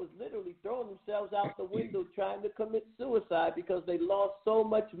 Folk was literally throwing themselves out the window trying to commit suicide because they lost so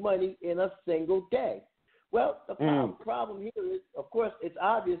much money in a single day. Well, the problem here is, of course, it's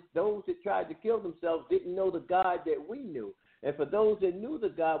obvious those that tried to kill themselves didn't know the God that we knew. And for those that knew the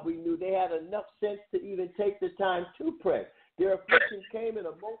God we knew, they had enough sense to even take the time to pray. Their affliction came in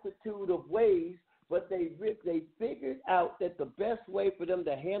a multitude of ways, but they figured out that the best way for them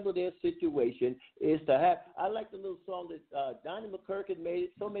to handle their situation is to have, I like the little song that Donnie McClurkin made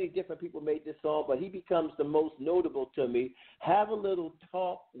it. So many different people made this song, but he becomes the most notable to me. Have a little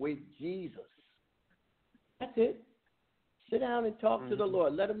talk with Jesus. That's it. Sit down and talk to the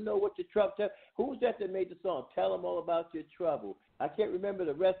Lord. Let him know what your trouble. Who's that made the song? Tell him all about your trouble. I can't remember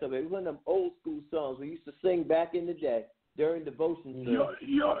the rest of it. It was one of them old school songs we used to sing back in the day during devotion service.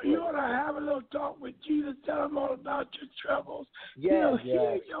 You ought to have a little talk with Jesus. Tell him all about your troubles. Yeah, He'll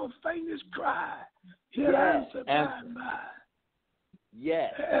hear your faintest cry. He'll answer by and by.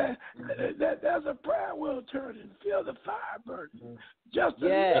 Yes. There's a prayer wheel turning. Feel the fire burning. Just a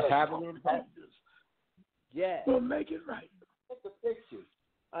little practice. Yes. We'll make it right. That's the picture.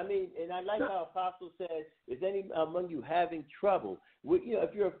 I mean, and I like how Apostle says, is any among you having trouble?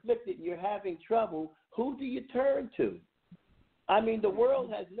 If you're afflicted and you're having trouble, who do you turn to? I mean, the world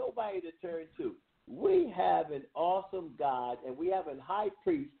has nobody to turn to. We have an awesome God, and we have a high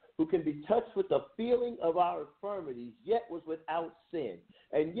priest who can be touched with the feeling of our infirmities, yet was without sin.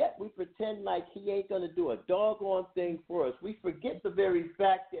 And yet we pretend like he ain't going to do a doggone thing for us. We forget the very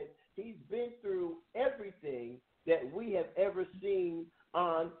fact that he's been through everything that we have ever seen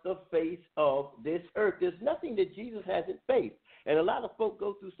on the face of this earth. There's nothing that Jesus hasn't faced. And a lot of folk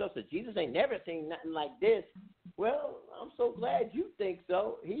go through stuff that Jesus ain't never seen nothing like this. Well, I'm so glad you think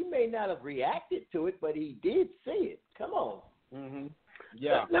so. He may not have reacted to it, but he did see it. Come on. Mm-hmm.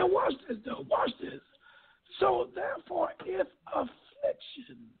 Yeah. Now watch this, though. Watch this. So therefore, if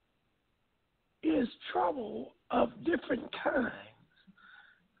affliction is trouble of different kinds,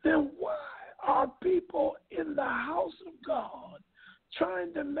 then why are people in the house of God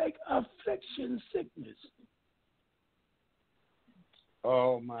trying to make affliction sickness?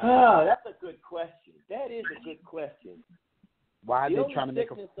 Oh, my. Oh, that's a good question. That is a good question. Why are they trying to make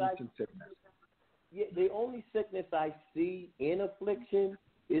affliction sickness? Yeah, the only sickness I see in affliction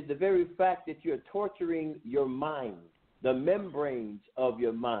is the very fact that you're torturing your mind, the membranes of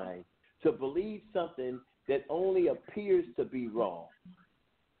your mind, to believe something that only appears to be wrong.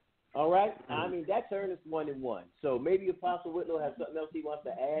 All right? I mean, that's Ernest 1-1. So maybe Apostle Whitlow has something else he wants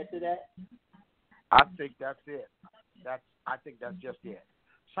to add to that? I think that's it. I think that's just it.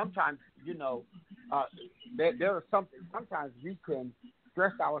 Sometimes, there are something. Sometimes we can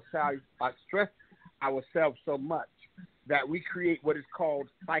stress ourselves so much that we create what is called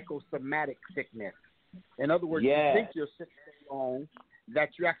psychosomatic sickness. In other words, you think you're sick so long that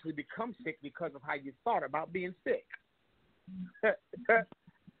you actually become sick because of how you thought about being sick.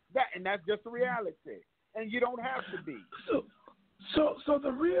 And that's just the reality. And you don't have to be. So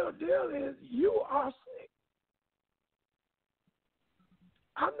the real deal is you are sick.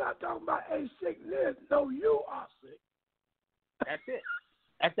 I'm not talking about a sickness. No, you are sick. That's it.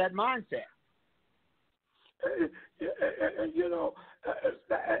 That's that mindset.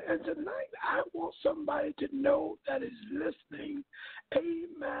 And tonight I want somebody to know that is listening,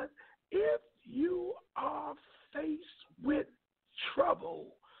 amen, if you are faced with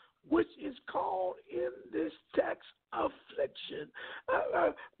trouble, which is called in this text affliction.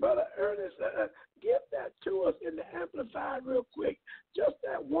 Brother Ernest, give that to us in the Amplified real quick, just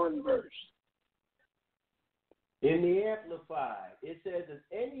that one verse. In the Amplified, it says, if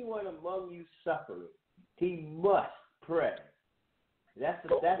anyone among you suffering, he must pray. That's the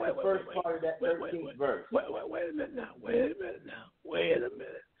first part of that 13th verse. Wait a minute now.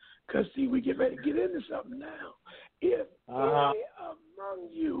 Because, see, we get ready to get into something now. If any among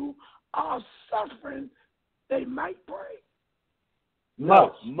you are suffering, they might pray.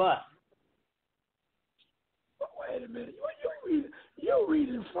 Must. Wait a minute. You're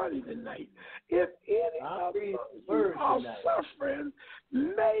reading funny tonight. If any of you are suffering,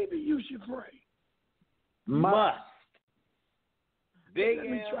 maybe you should pray. Must. Let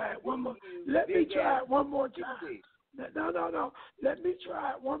me try it one more. Let me try it one more time. No. Let me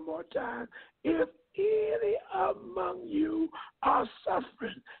try it one more time. If any among you are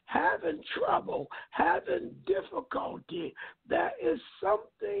suffering, having trouble, having difficulty, there is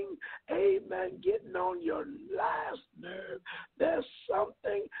something, amen, getting on your last nerve. There's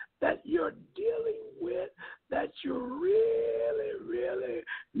something that you're dealing with that you really, really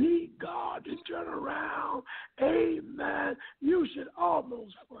need God to turn around. Amen. You should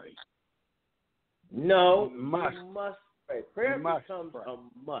almost pray. No, you must pray. Prayer becomes a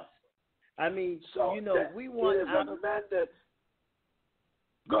must. I mean, so we want to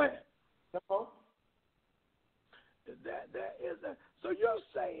go ahead. No. So you're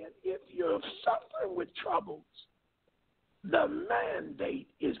saying if you're suffering with troubles, the mandate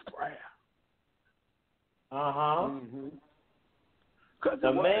is prayer. Mm-hmm.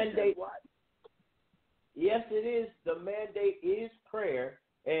 The mandate. What? Yes, it is. The mandate is prayer,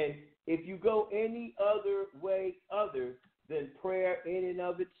 and if you go any other way other than prayer in and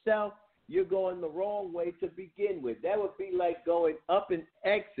of itself, you're going the wrong way to begin with. That would be like going up an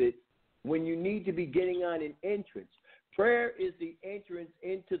exit when you need to be getting on an entrance. Prayer is the entrance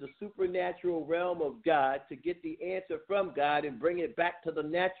into the supernatural realm of God to get the answer from God and bring it back to the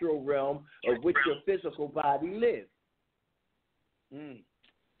natural realm of which your physical body lives.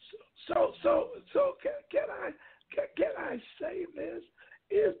 So can I say this?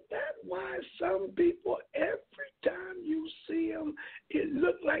 Is that why some people, every time you see them, it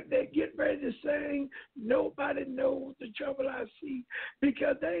look like they get ready to sing, nobody knows the trouble I see,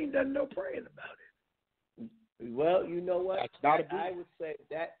 because they ain't done no praying about it? Well, you know what? I would say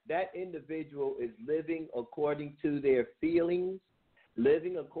that individual is living according to their feelings,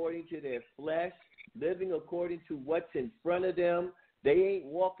 living according to their flesh, living according to what's in front of them. They ain't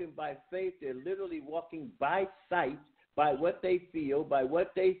walking by faith. They're literally walking by sight, by what they feel, by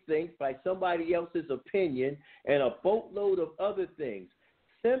what they think, by somebody else's opinion, and a boatload of other things.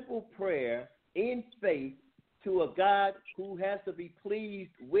 Simple prayer in faith to a God who has to be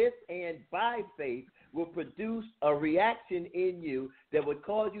pleased with and by faith will produce a reaction in you that would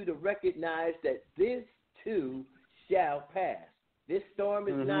cause you to recognize that this too shall pass. This storm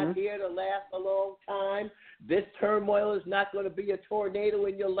is not here to last a long time. This turmoil is not going to be a tornado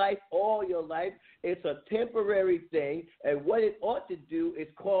in your life all your life. It's a temporary thing, and what it ought to do is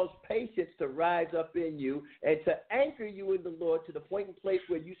cause patience to rise up in you and to anchor you in the Lord to the point and place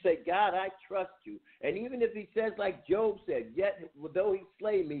where you say, God, I trust you. And even if he says like Job said, yet though he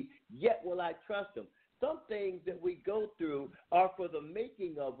slay me, yet will I trust him. Some things that we go through are for the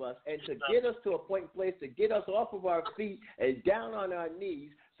making of us and to get us to a point and place, to get us off of our feet and down on our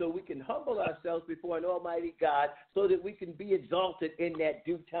knees so we can humble ourselves before an almighty God so that we can be exalted in that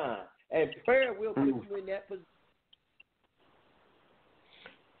due time. And prayer will put you in that position.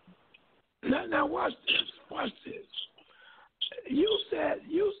 Now watch this. You said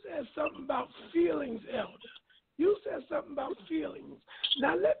something about feelings, Elder. You said something about feelings.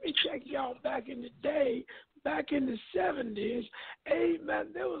 Now, let me take y'all back in the day, back in the 70s.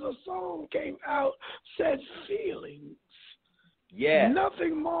 Amen. There was a song came out, said feelings. Yeah.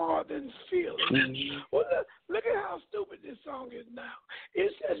 Nothing more than feelings. Well, look at how stupid this song is now.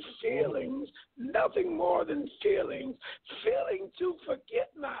 It says feelings, nothing more than feelings. Feeling to forget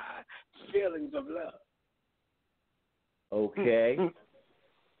my feelings of love. Okay.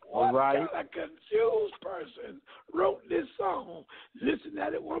 What kind of confused person wrote this song? Listen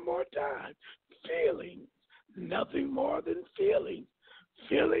at it one more time. Feelings, nothing more than feelings.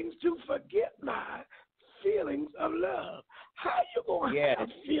 Feelings to forget my feelings of love. How you going to have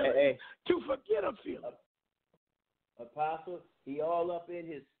feelings to forget a feeling? Apostle, he all up in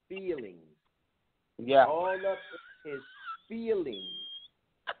his feelings. Yeah. All up in his feelings.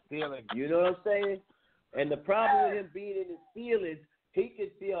 You know what I'm saying? And the problem with him being in his feelings, he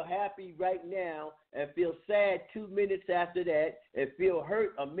could feel happy right now and feel sad 2 minutes after that and feel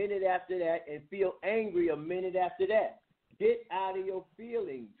hurt a minute after that and feel angry a minute after that. Get out of your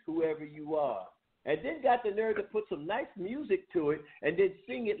feelings, whoever you are. And then got the nerve to put some nice music to it and then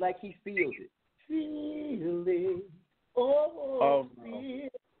sing it like he feels it. Feeling. Oh, no.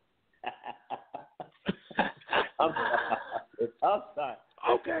 I'm sorry.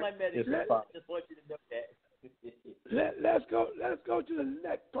 Okay. Just want you to know that. Let's go to the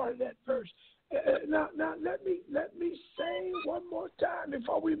next part of that verse. Now let me say one more time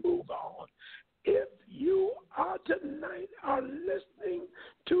before we move on. If you are tonight are listening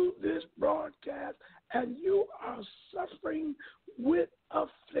to this broadcast and you are suffering with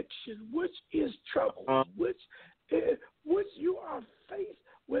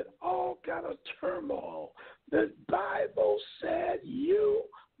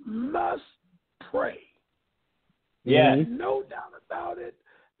Yeah. No doubt about it.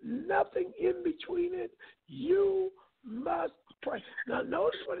 Nothing in between it. You must pray. Now,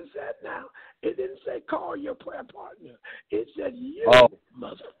 notice what it said now. It didn't say call your prayer partner. It said you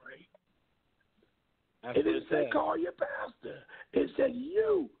must pray. It didn't say call your pastor. It said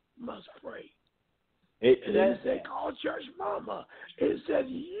you must pray. It didn't say call church mama. It said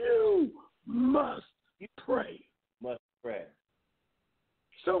you must pray. Must pray.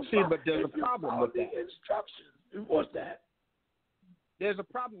 So, see, but there's a problem with that. Instructions. What's that? There's a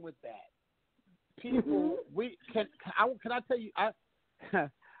problem with that. People, can I tell you? I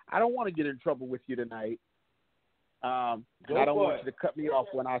don't want to get in trouble with you tonight. I don't want you to cut me off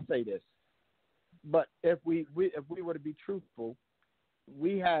when I say this. But if we were to be truthful,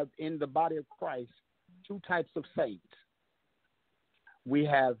 we have in the body of Christ two types of saints. We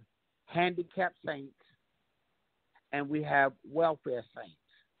have handicapped saints, and we have welfare saints.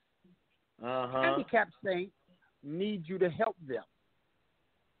 Handicapped saints need you to help them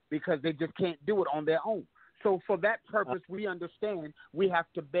because they just can't do it on their own. So for that purpose, we understand we have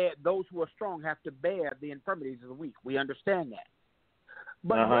to bear, those who are strong have to bear the infirmities of the weak. We understand that.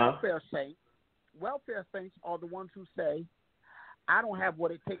 But welfare saints are the ones who say, I don't have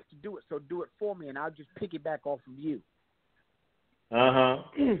what it takes to do it, so do it for me, and I'll just piggyback off of you.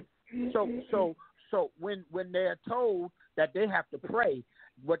 So when they're told that they have to pray,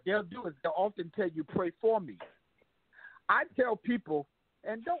 what they'll do is they'll often tell you, pray for me. I tell people,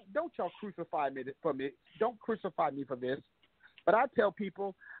 and don't y'all crucify me for me. Don't crucify me for this. But I tell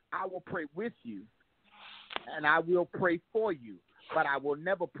people, I will pray with you, and I will pray for you, but I will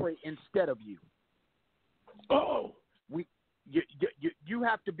never pray instead of you. You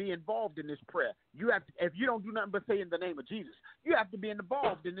have to be involved in this prayer. You have to, if you don't do nothing but say in the name of Jesus, you have to be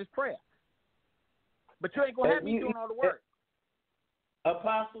involved in this prayer. But you ain't gonna have me doing all the work.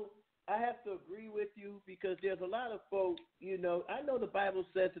 Apostle, I have to agree with you because there's a lot of folks, I know the Bible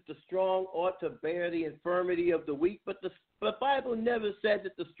says that the strong ought to bear the infirmity of the weak, but the Bible never said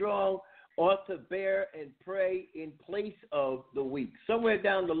that the strong ought to bear and pray in place of the weak. Somewhere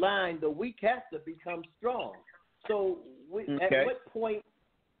down the line, the weak has to become strong. So at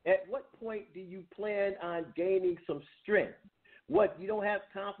what point do you plan on gaining some strength? What, you don't have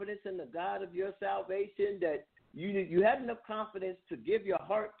confidence in the God of your salvation, that you had enough confidence to give your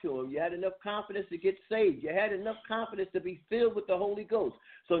heart to him. You had enough confidence to get saved. You had enough confidence to be filled with the Holy Ghost.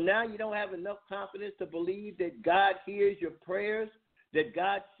 So now you don't have enough confidence to believe that God hears your prayers, that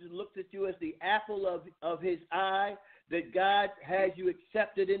God looks at you as the apple of his eye, that God has you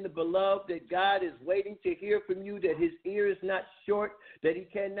accepted in the beloved, that God is waiting to hear from you, that his ear is not short, that he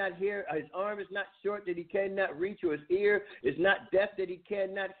cannot hear, his arm is not short, that he cannot reach, or his ear is not deaf, that he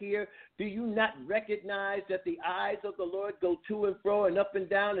cannot hear. Do you not recognize that the eyes of the Lord go to and fro and up and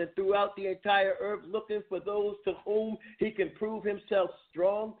down and throughout the entire earth, looking for those to whom he can prove himself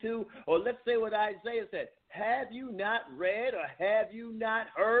strong to? Or let's say what Isaiah said, have you not read or have you not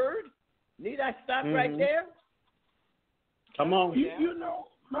heard? Need I stop right there? Come on. You know,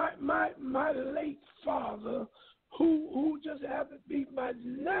 my late father, who just happened to be my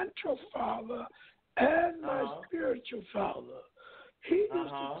natural father and my spiritual father, he used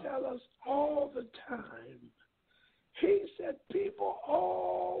to tell us all the time. He said people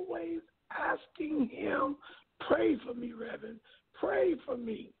always asking him, pray for me, Reverend, pray for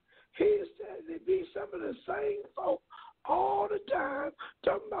me. He said there'd be some of the same folk all the time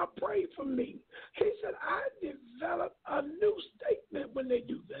talking about pray for me. He said, I developed a new statement when they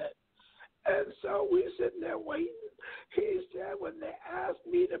do that. And so we're sitting there waiting. He said, when they ask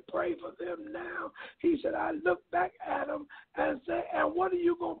me to pray for them now, he said, I look back at them and say, and what are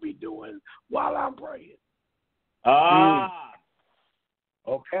you going to be doing while I'm praying?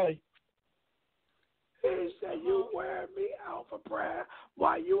 Okay. He said, you wear me out for prayer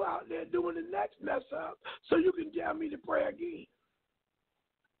while you out there doing the next mess up so you can tell me to pray again.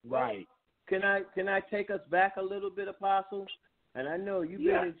 Right. Can I take us back a little bit, Apostle? And I know you've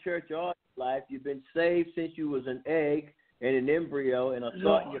been in church all your life. You've been saved since you was an egg and an embryo and a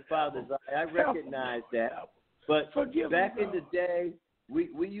thought in your father's eye. I recognize that. But back in the day,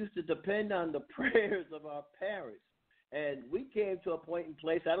 we used to depend on the prayers of our parents. And we came to a point in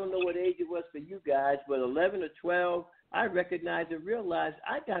place, I don't know what age it was for you guys, but 11 or 12, I recognized and realized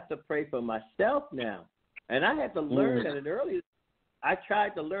I got to pray for myself now. And I had to learn at an early age. I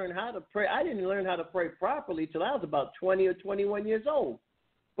tried to learn how to pray. I didn't learn how to pray properly till I was about 20 or 21 years old.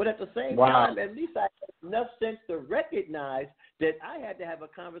 But at the same time, at least I had enough sense to recognize that I had to have a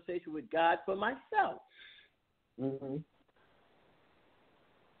conversation with God for myself. Mm-hmm.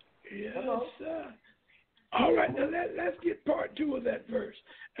 Yes, sir. All right, now let's get part two of that verse.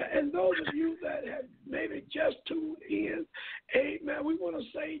 And those of you that have maybe just tuned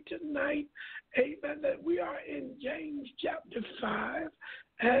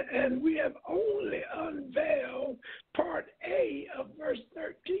verse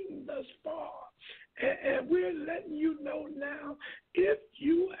 13 thus far. And we're letting you know now, if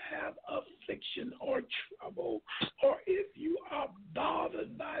you have affliction or trouble, or if you are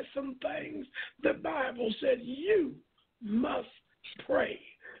bothered by some things, the Bible said you must pray.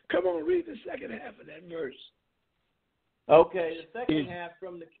 Come on, read the second half of that verse. Okay, the second half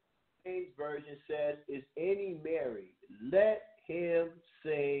from the King James Version says, is any married? Let him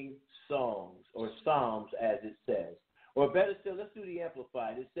sing songs, or psalms as it says. Or better still, let's do the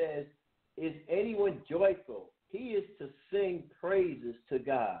Amplified. It says, is anyone joyful? He is to sing praises to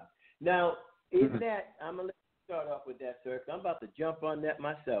God. Now, in that, I'm going to let you start off with that, sir, because I'm about to jump on that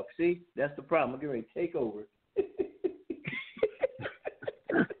myself. See, that's the problem. I'm getting ready to take over.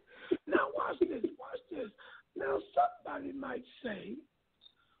 Now, watch this. Now, somebody might say,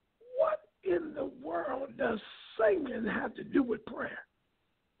 what in the world does singing have to do with prayer?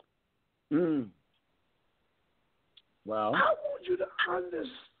 Well, I want you to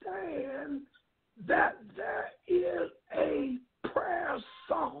understand that there is a prayer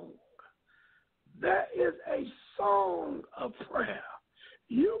song. There is a song of prayer.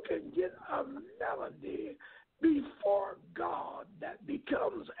 You can get a melody before God that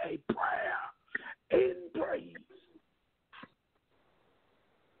becomes a prayer in praise.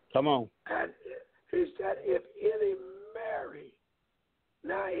 come on. And he said, if any marry.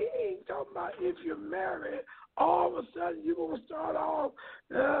 Now, he ain't talking about if you're married, all of a sudden you're going to start off,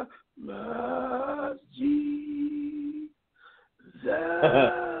 must Jesus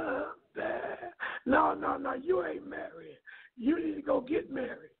No, you ain't married. You need to go get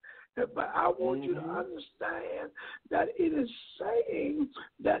married. But I want you to understand that it is saying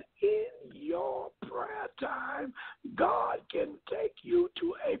that in your prayer time, God can take you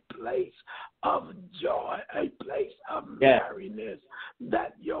to a place of joy, a place of merriness,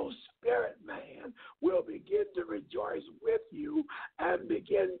 that your spirit man will begin to rejoice with you and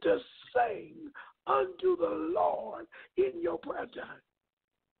begin to sing unto the Lord in your prayer time.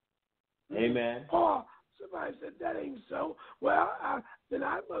 Amen. Or somebody said, that ain't so. Well, then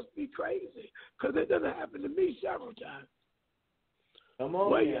I must be crazy, because it doesn't happen to me several times. Come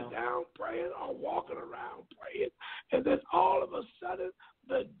on, where you're down praying or walking around praying, and then all of a sudden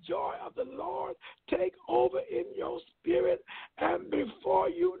the joy of the Lord take over in your spirit, and before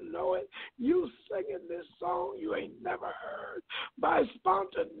you know it, you singing this song you ain't never heard by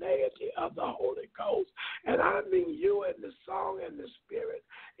spontaneity of the Holy Ghost. And I mean, you and the song and the spirit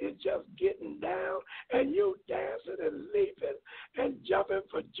is just getting down, and you dancing and leaping and jumping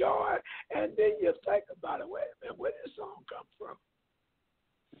for joy, and then you think about it, wait a minute, where did this song come from?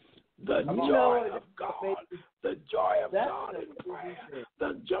 The joy of God, the joy of God in prayer,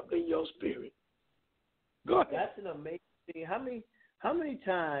 the jump in your spirit. Go ahead. That's an amazing thing. How many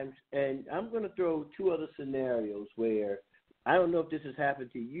times, and I'm going to throw two other scenarios where I don't know if this has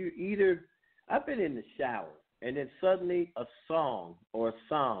happened to you. Either I've been in the shower, and then suddenly a song or a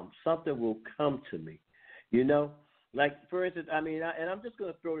psalm, something will come to me, you know? Like, for instance, and I'm just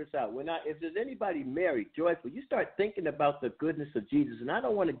going to throw this out. If there's anybody married, joyful, you start thinking about the goodness of Jesus. And I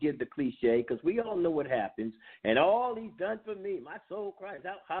don't want to give the cliche, because we all know what happens. And all he's done for me, my soul cries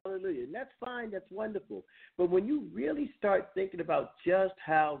out, hallelujah. And that's fine. That's wonderful. But when you really start thinking about just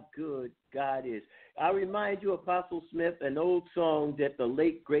how good God is, I remind you, Apostle Smith, an old song that the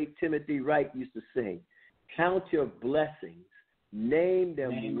late, great Timothy Wright used to sing. Count your blessings. Name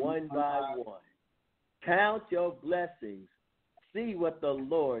them one by one. Count your blessings. See what the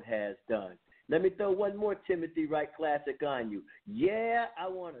Lord has done. Let me throw one more Timothy Wright classic on you. Yeah, I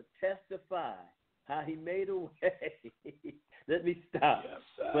want to testify how he made a way. Let me stop. Yes,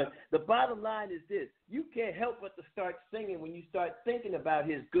 but the bottom line is this. You can't help but to start singing when you start thinking about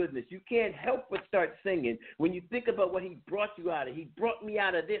his goodness. You can't help but start singing when you think about what he brought you out of. He brought me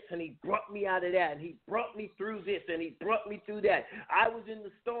out of this, and he brought me out of that, and he brought me through this, and he brought me through that. I was in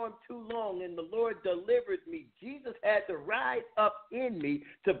the storm too long, and the Lord delivered me. Jesus had to rise up in me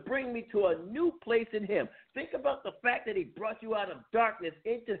to bring me to a new place in him. Think about the fact that he brought you out of darkness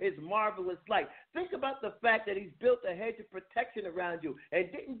into his marvelous light. Think about the fact that he's built a hedge of protection around you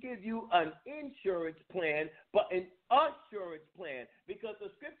and didn't give you an insurance plan, but an assurance plan, because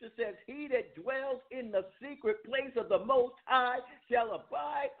the scripture says, he that dwells in the secret place of the Most High shall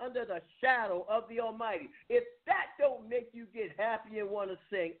abide under the shadow of the Almighty. If that don't make you get happy and want to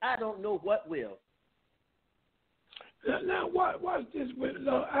sing, I don't know what will. Now, watch this,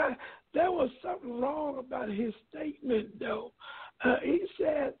 though. There was something wrong about his statement, though. He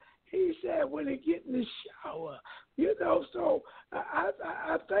said when he get in the shower, you know. So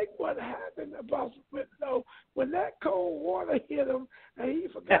I think what happened about when that cold water hit him and he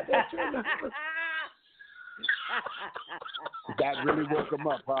forgot that turned on. That really really woke him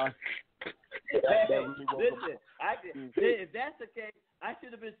up, huh? Listen, if that's the case, I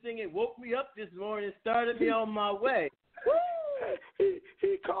should have been singing "Woke Me Up" this morning and started me on my way.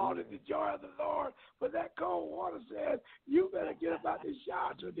 He called it the joy of the Lord, but that cold water said, you better get up out this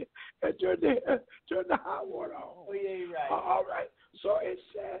shower and turn the hot water on. Oh, yeah, you're right. All right. So it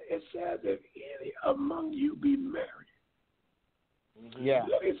says, if any among you be married. Yeah.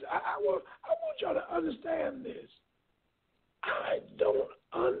 Look, I want y'all to understand this. I don't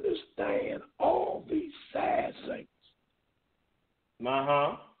understand all these sad things.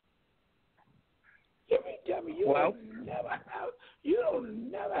 Let me tell you, you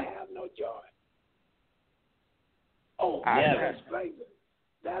don't never have no joy. Oh, that explains it.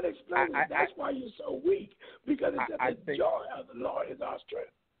 That explains it. That's why you're so weak, because it says the joy of the Lord is our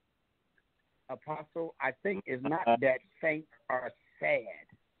strength. Apostle, I think it's not that saints are sad.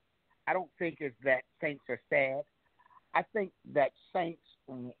 I don't think it's that saints are sad. I think that saints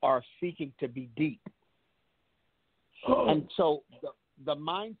are seeking to be deep. And so the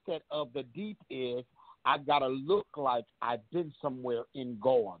mindset of the deep is, I got to look like I've been somewhere in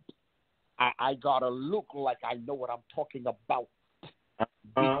God. I got to look like I know what I'm talking about,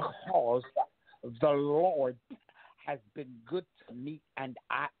 because the Lord has been good to me, and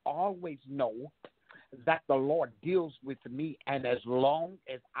I always know that the Lord deals with me, and as long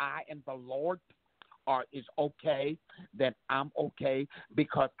as I and the Lord is okay, then I'm okay,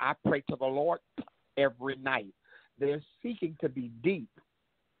 because I pray to the Lord every night. They're seeking to be deep.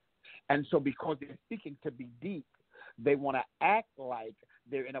 And so because they're seeking to be deep, they want to act like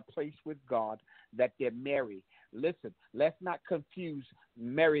they're in a place with God, that they're married. Listen, let's not confuse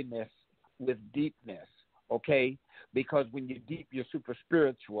merriness with deepness, okay? Because when you're deep, you're super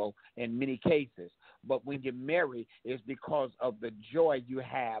spiritual in many cases. But when you're married, it's because of the joy you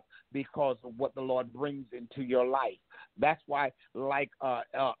have because of what the Lord brings into your life. That's why, like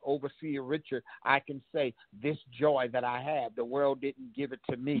Overseer Richard, I can say, this joy that I have, the world didn't give it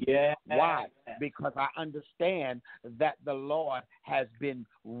to me. Yeah. Why? Because I understand that the Lord has been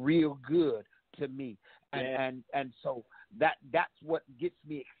real good to me. And so that's what gets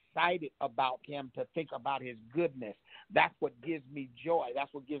me excited about him, to think about his goodness. That's what gives me joy.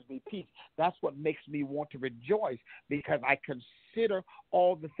 That's what gives me peace. That's what makes me want to rejoice, because I consider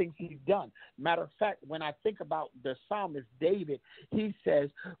all the things he's done. Matter of fact, when I think about the psalmist David, he says,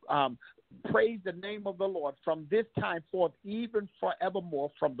 praise the name of the Lord from this time forth, even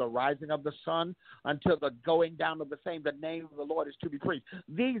forevermore, from the rising of the sun until the going down of the same. The name of the Lord is to be praised.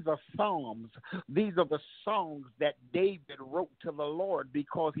 These are psalms. These are the songs that David wrote to the Lord,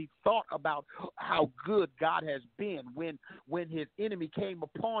 because he thought about how good God has been. When his enemy came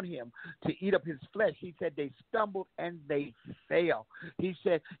upon him to eat up his flesh, he said they stumbled and they fell. He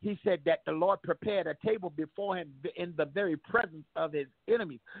said that the Lord prepared a table before him in the very presence of his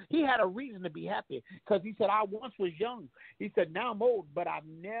enemies. He had a reason to be happy, because he said, I once was young. He said, now I'm old, but I've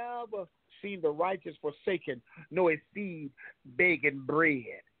never seen the righteous forsaken, nor his seed begging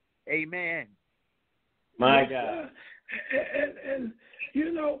bread. Amen. My God. And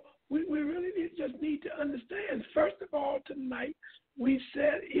you know, we really just need to understand, first of all, tonight, we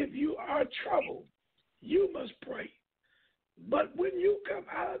said if you are troubled, you must pray. But when you come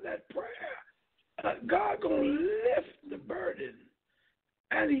out of that prayer, God going to lift the burden,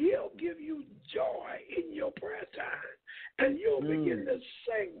 and he'll give you joy in your prayer time. And you'll begin to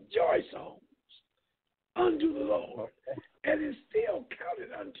sing joy songs unto the Lord. And it's still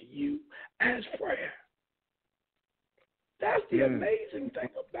counted unto you as prayer. That's the amazing thing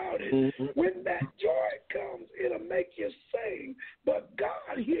about it. When that joy comes, it'll make you sing, but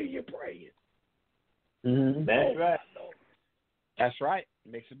God hear you praying. That's right. That's right.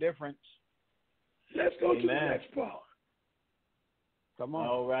 It makes a difference. Let's go to the next part. Come on.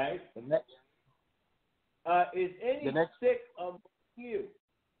 All right. The next. Is any sick among you?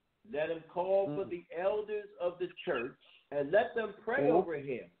 Let him call for the elders of the church, and let them pray over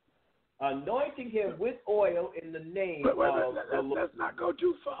him, anointing him with oil in the name of the Lord. Let's not go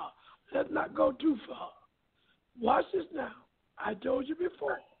too far. Let's not go too far. Watch this now. I told you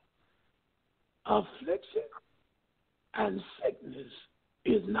before, affliction and sickness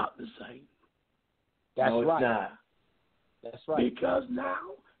is not the same. That's no, right. It's not. That's right. Because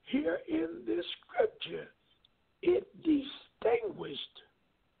now, here in this scripture, it distinguished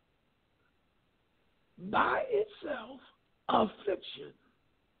by itself affliction.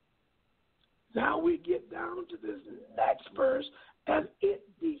 Now we get down to this next verse, and it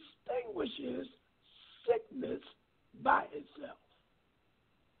distinguishes sickness by itself.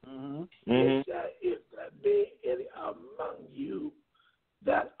 It said, if there be any among you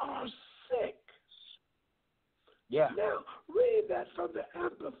that are sick. Yeah. Now, read that from the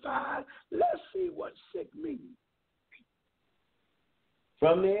Amplified. Let's see what sick means.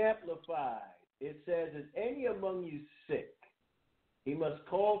 From the Amplified, it says, is any among you sick? He must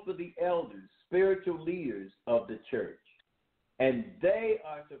call for the elders, spiritual leaders of the church, and they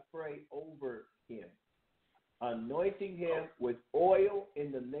are to pray over him, anointing him with oil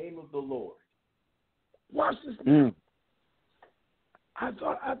in the name of the Lord. Watch this. I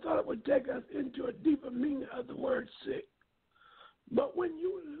thought it would take us into a deeper meaning of the word sick. But when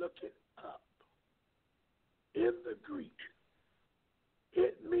you look it up in the Greek,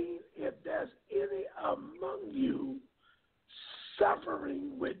 it means if there's any among you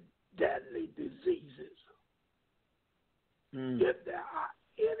suffering with deadly diseases, if there are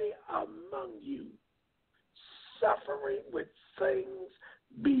any among you suffering with things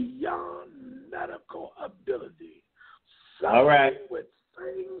beyond medical ability, suffering with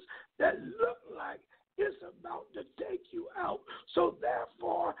things that look like it's about to take you out. So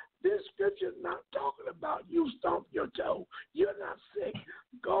therefore, this scripture is not talking about you stomp your toe. You're not sick.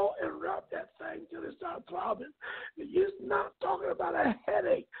 Go and rub that thing till it starts throbbing. It's not talking about a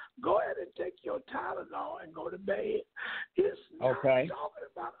headache. Go ahead and take your Tylenol and go to bed. It's not talking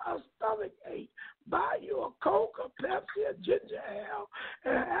about a stomach ache. Buy you a Coke, a Pepsi, a ginger ale,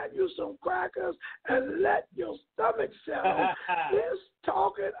 and have you some crackers and let your stomach settle. It's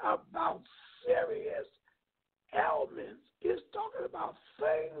talking about serious ailments. It's talking about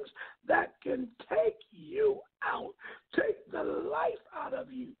things that can take you out, take the life out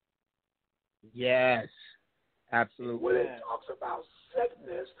of you. Yes, absolutely. When it talks about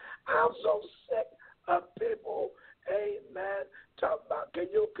sickness, I'm so sick of people, amen, talking about, can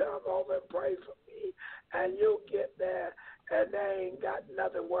you come over and pray for me? And you get there, and they ain't got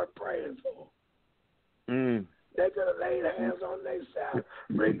nothing worth praying for. They could have laid hands on themselves,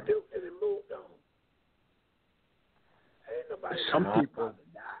 rebuked it, and moved on. Ain't nobody about to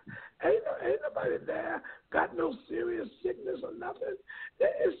die. Ain't nobody there got no serious sickness or nothing.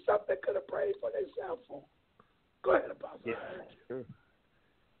 There is something they could have prayed for themselves for. Go ahead, Apostle. Yeah.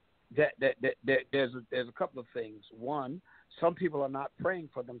 There's a couple of things. One, some people are not praying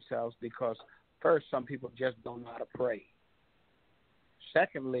for themselves because, first, some people just don't know how to pray.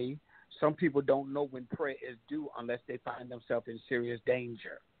 Secondly, some people don't know when prayer is due unless they find themselves in serious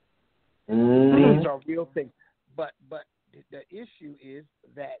danger. These are real things. But the issue is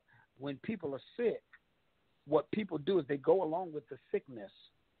that when people are sick, what people do is they go along with the sickness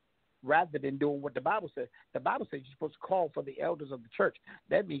rather than doing what the Bible says. The Bible says you're supposed to call for the elders of the church.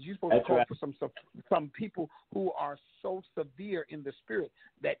 That means you're supposed to call for some people who are so severe in the spirit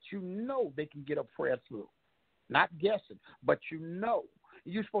that you know they can get a prayer through. Not guessing, but you know.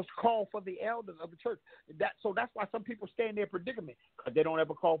 You're supposed to call for the elders of the church. So that's why some people stay in their predicament, because they don't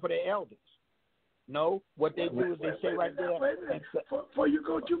ever call for their elders. No, what they do is they say right there. Before you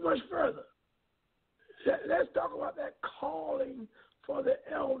go too much further, let's talk about that calling for the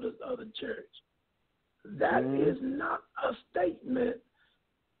elders of the church. That is not a statement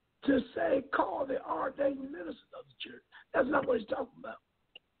to say call the ordained ministers of the church. That's not what he's talking about.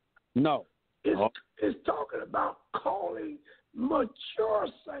 No. It's talking about calling mature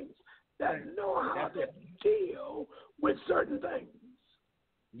saints that know how to deal with certain things.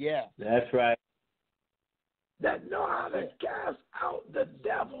 Yeah. That's right. That know how to cast out the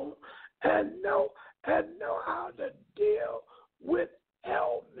devil and know how to deal with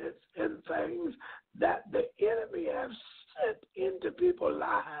ailments and things that the enemy has sent into people's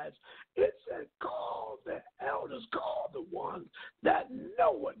lives. It said call the elders, call the ones that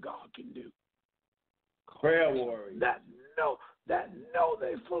know what God can do. Prayer warriors. That know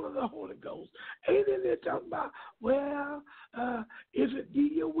they're full of the Holy Ghost. Ain't in there talking about, well, if it be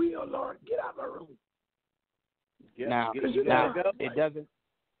your will, Lord, get out of my room. Now, it doesn't.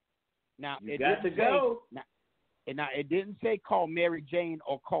 Now, you got to go. Now, it didn't say call Mary Jane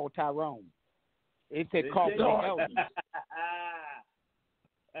or call Tyrone. It said call the elders.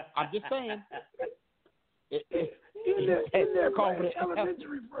 I'm just saying. In their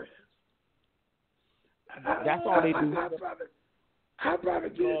elementary prayers. That's all they do. I'll probably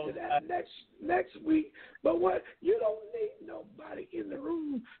get into that next week. But what you don't need nobody in the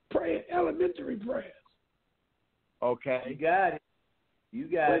room praying elementary prayers. Okay. You got it. You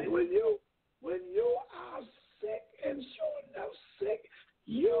got it. When you are sick and sure enough sick,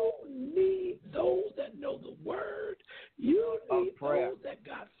 you need those that know the word. You need those that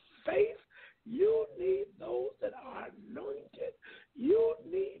got faith. You need those that are anointed. You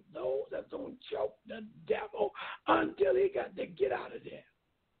need those that's going to choke the devil until he got to get out of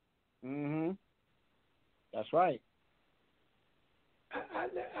there. That's right.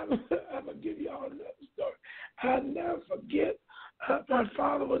 I'm going to give you all another story. I'll never forget my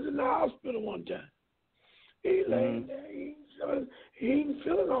father was in the hospital one time. He laying there, he ain't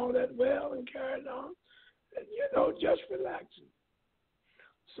feeling all that well and carried on, and, just relaxing.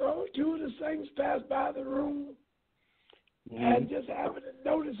 So two of the saints passed by the room and just happened to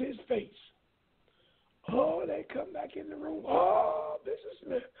notice his face. Oh, they come back in the room. Oh, Mrs.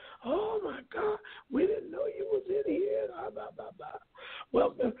 Smith. Oh, my God. We didn't know you was in here. Blah, blah, blah.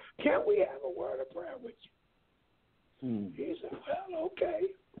 Well, can we have a word of prayer with you? He said, well, okay.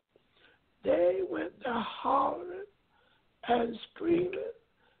 They went to hollering and screaming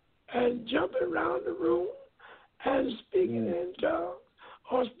and jumping around the room and speaking in tongues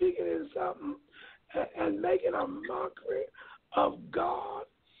or speaking in something and making a mockery of God.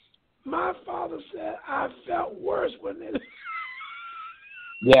 My father said I felt worse when they...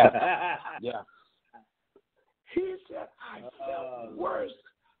 Yeah. He said I felt worse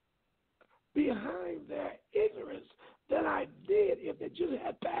behind their ignorance than I did if they just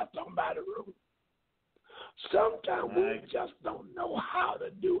had passed on by the room. Sometimes we just don't know how to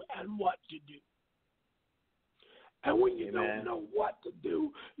do and what to do. And when you don't know what to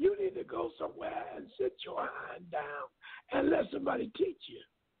do, you need to go somewhere and sit your hand down and let somebody teach you.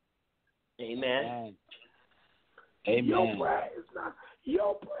 Amen. Your prayer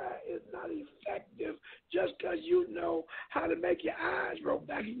is not effective just because you know how to make your eyes roll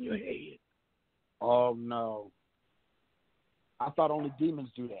back in your head. Oh, no. I thought only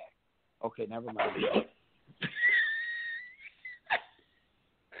demons do that. Okay, never mind.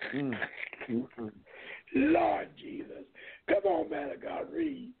 Lord Jesus. Come on, man of God,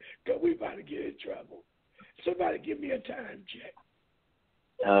 read, because we about to get in trouble. Somebody give me a time check.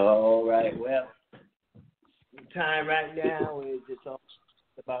 All right, well, time right now is just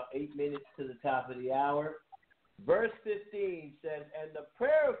about 8 minutes to the top of the hour. Verse 15 says, and the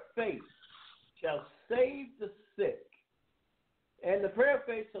prayer of faith shall save the sick. And the prayer of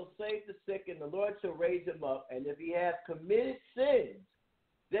faith shall save the sick, and the Lord shall raise him up. And if he has committed sins,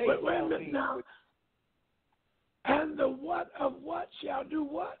 they shall be. Now. And the what of what shall do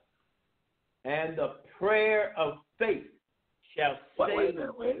what? And the prayer of faith shall save. Wait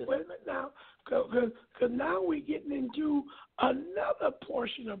a minute now. Because now we're getting into another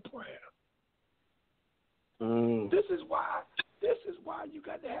portion of prayer. This is why you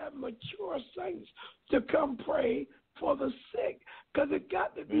got to have mature saints to come pray for the sick, because it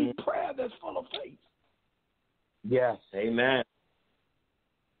got to be prayer that's full of faith. Yes. Amen.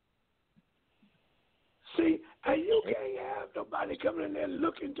 See, and you can't have nobody coming in there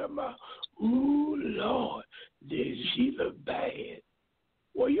looking to my, ooh, Lord, did she look bad?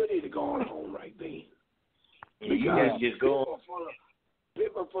 Well, you need to go on home right then. Because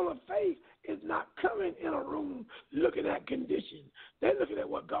people full of faith is not coming in a room looking at conditions. They're looking at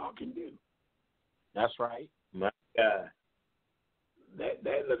what God can do. That's right. My God.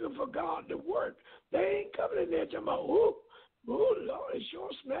 They're looking for God to work. They ain't coming in there talking about, ooh, Lord, it sure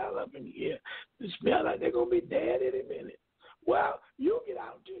smell up in here. It smell like they're going to be dead any minute. Well, you get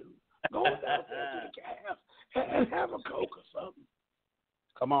out too. Go down there to the calf and have a Coke or something.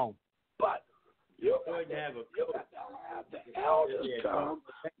 Come on. But you got to have the elders come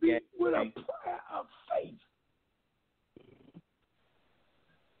with a prayer of faith.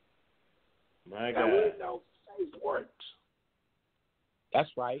 My God. And we know faith works. That's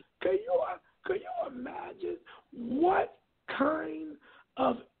right. Can you imagine what kind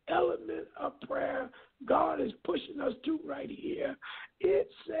of element of prayer God is pushing us to right here? It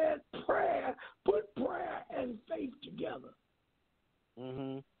said prayer, put prayer and faith together.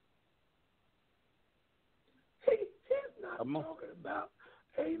 He's not talking about,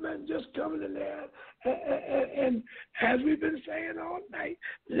 amen, just coming in there and as we've been saying all night,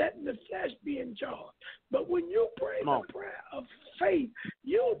 letting the flesh be in charge. But when you pray the prayer of faith,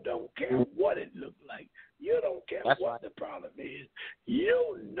 you don't care what it looks like. You don't care what the problem is.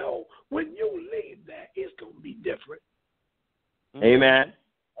 You know when you leave there, it's going to be different. Amen.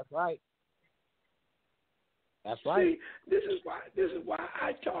 That's right. That's right. See, this is why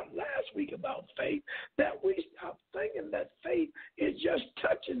I taught last week about faith, that we stop thinking that faith is just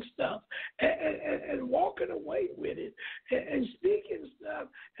touching stuff and walking away with it and speaking stuff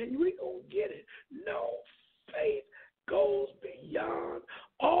and we gonna get it. No, faith goes beyond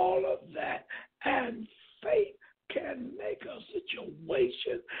all of that, and faith can make a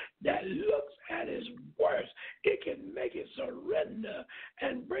situation that looks at its worst. It can make it surrender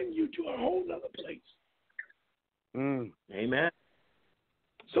and bring you to a whole other place. Amen.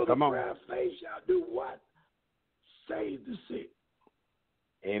 So the prayer of faith shall do what? Save the sick.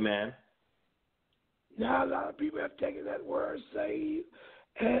 Amen. Now a lot of people have taken that word save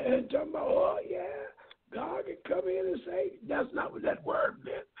and talking about, oh yeah, God can come in and say, that's not what that word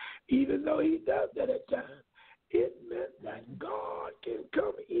meant, even though he does that at times. It meant that God can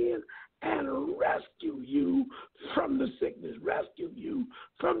come in and rescue you from the sickness, rescue you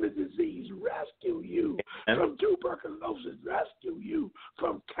from the disease, rescue you from tuberculosis, rescue you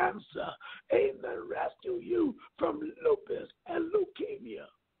from cancer, amen, rescue you from lupus and leukemia.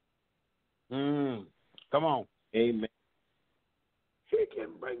 Come on. Amen. He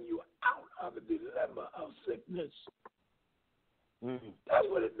can bring you out of the dilemma of sickness. That's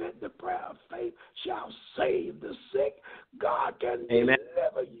what it meant. The prayer of faith shall save the sick. God can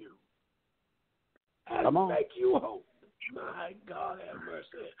deliver you and make you whole. My God have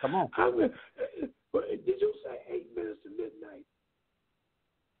mercy. Come on. Did you say 8 minutes to midnight?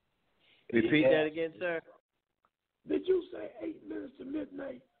 Repeat that again, sir. Did you say 8 minutes to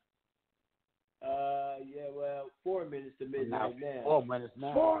midnight? 4 minutes to midnight now. 4 minutes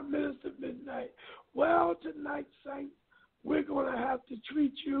now. 4 minutes to midnight. Well, tonight, saints, we're going to have to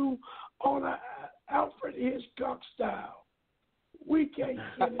treat you on an Alfred Hitchcock style. We can't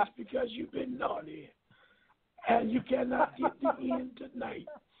finish because you've been naughty, and you cannot get the end tonight.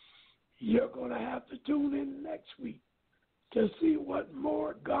 You're going to have to tune in next week to see what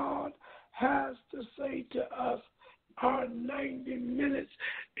more God has to say to us. Our 90 minutes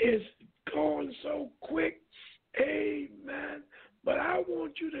is going so quick. Amen. But I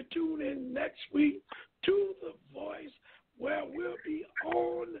want you to tune in next week to The Voice, where we'll be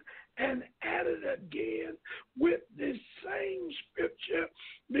on and at it again with the same scripture,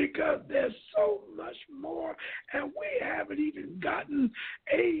 because there's so much more, and we haven't even gotten,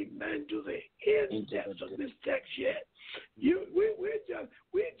 amen, to the end depths of this text yet.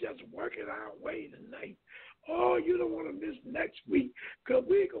 We're just working our way tonight. Oh, you don't want to miss next week, because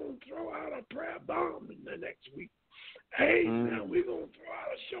we're going to throw out a prayer bomb in the next week. Amen. We're going to throw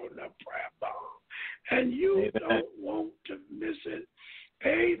out a show enough prayer bomb. And you don't want to miss it.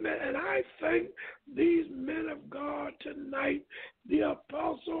 Amen. And I thank these men of God tonight, the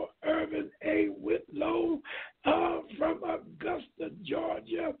Apostle Irvin A. Whitlow from Augusta,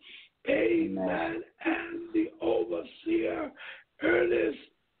 Georgia. Amen. And the overseer, Ernest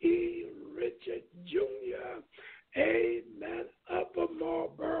E. Richard Jr., amen, Upper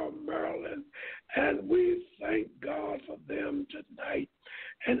Marlboro, Maryland. And we thank God for them tonight.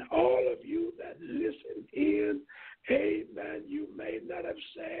 And all of you that listen in, amen, you may not have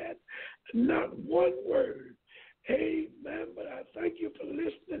said not one word, amen, but I thank you for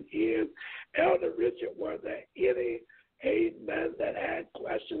listening in. Elder Richard, were there any, amen, that had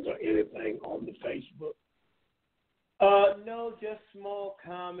questions or anything on the Facebook? No, just small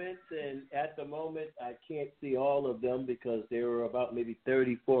comments, and at the moment I can't see all of them because there were about maybe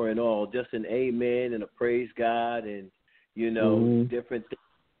 34 in all. Just an amen and a praise God, and different things of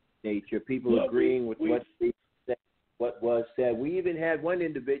nature. People agreeing with what was said. We even had one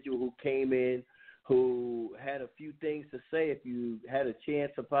individual who came in who had a few things to say. If you had a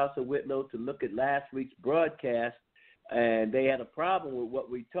chance, Apostle Whitlow, to look at last week's broadcast, and they had a problem with what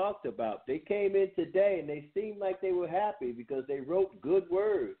we talked about. They came in today, and they seemed like they were happy because they wrote good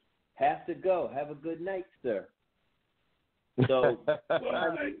words. Have to go. Have a good night, sir. So,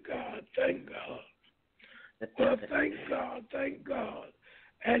 well, thank God. Well, thank God.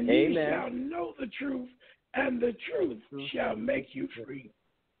 And you shall know the truth, and the truth shall make you free.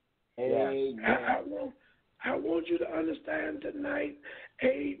 Amen. I want you to understand tonight,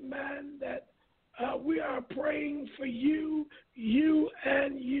 amen, that we are praying for you,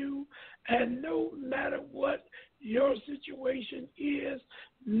 and no matter what your situation is,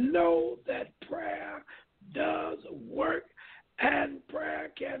 know that prayer does work, and prayer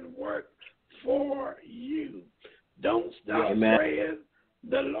can work for you. Don't stop praying.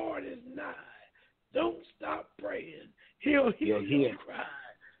 The Lord is nigh. Don't stop praying. He'll hear your cry.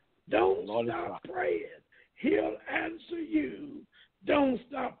 Don't stop praying. He'll answer you. Don't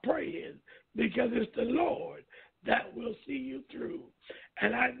stop praying, because it's the Lord that will see you through.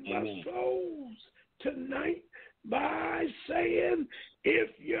 And I must close tonight by saying, if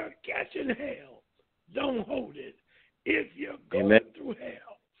you're catching hell, don't hold it. If you're going through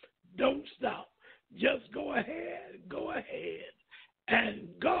hell, don't stop. Just go ahead.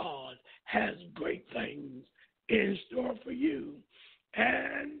 And God has great things in store for you.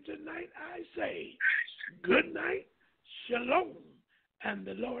 And tonight I say, good night, shalom, and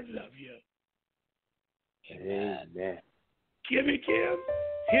the Lord love you. Amen. Kimmy Kim,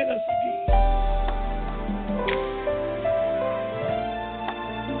 hit us again.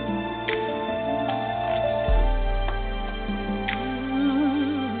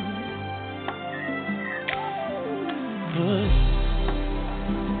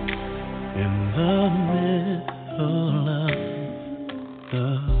 In the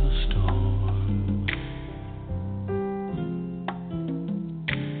the storm.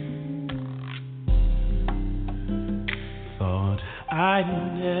 Thought I'd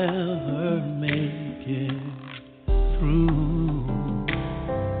never make it through.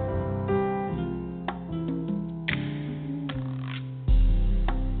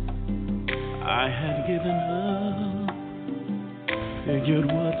 I had given up, figured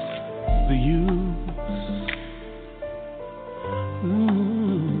what's the use?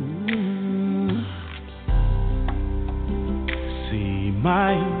 See,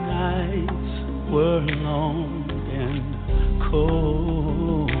 my nights were long and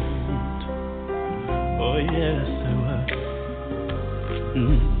cold. Oh yes, they were.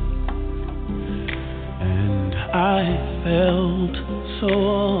 And I felt so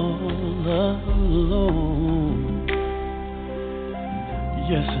all alone.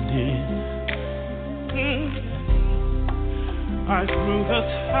 Yes, I did. I threw the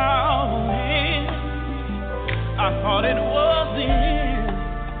towel in. I thought it was the end,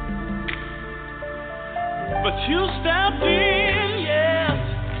 but you stepped in, yes.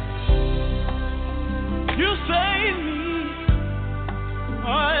 You saved me.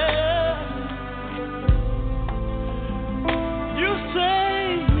 Oh, yeah. You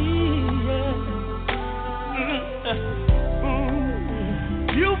saved me, yeah.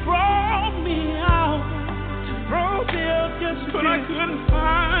 You brought me out. Yes, but I couldn't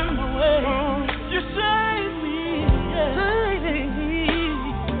find my way. You saved me, yeah.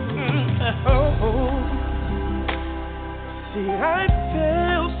 See, I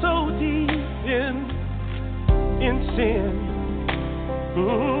fell so deep in sin.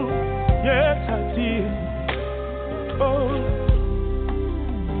 Yes, I did.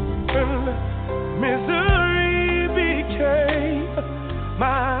 And misery became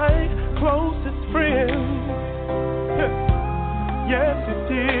my closest friend. Yes, it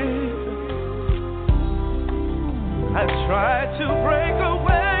did. I tried to break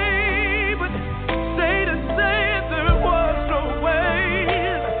away, but Satan said there was no way,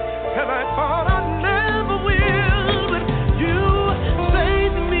 and I thought I never will, but you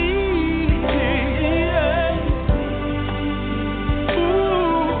saved me.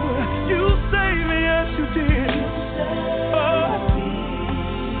 Ooh, you saved me, yes you did.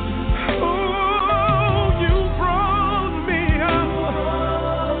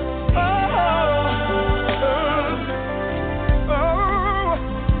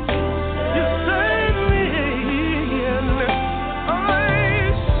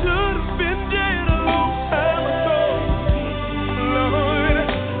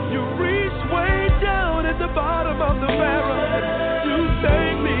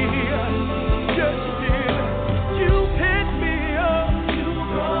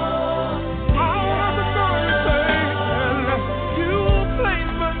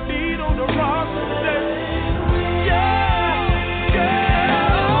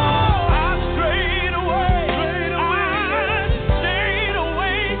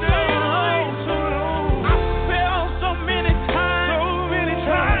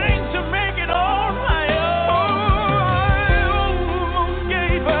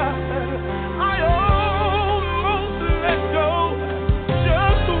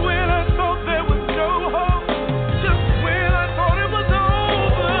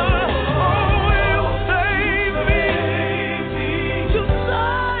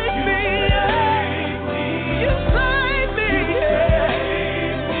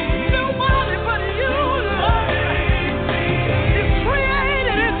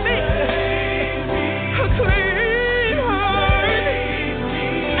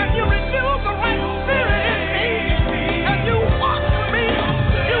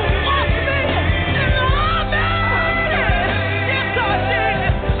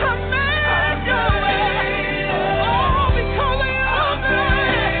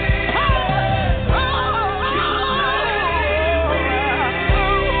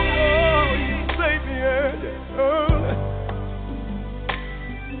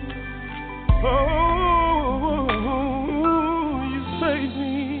 Oh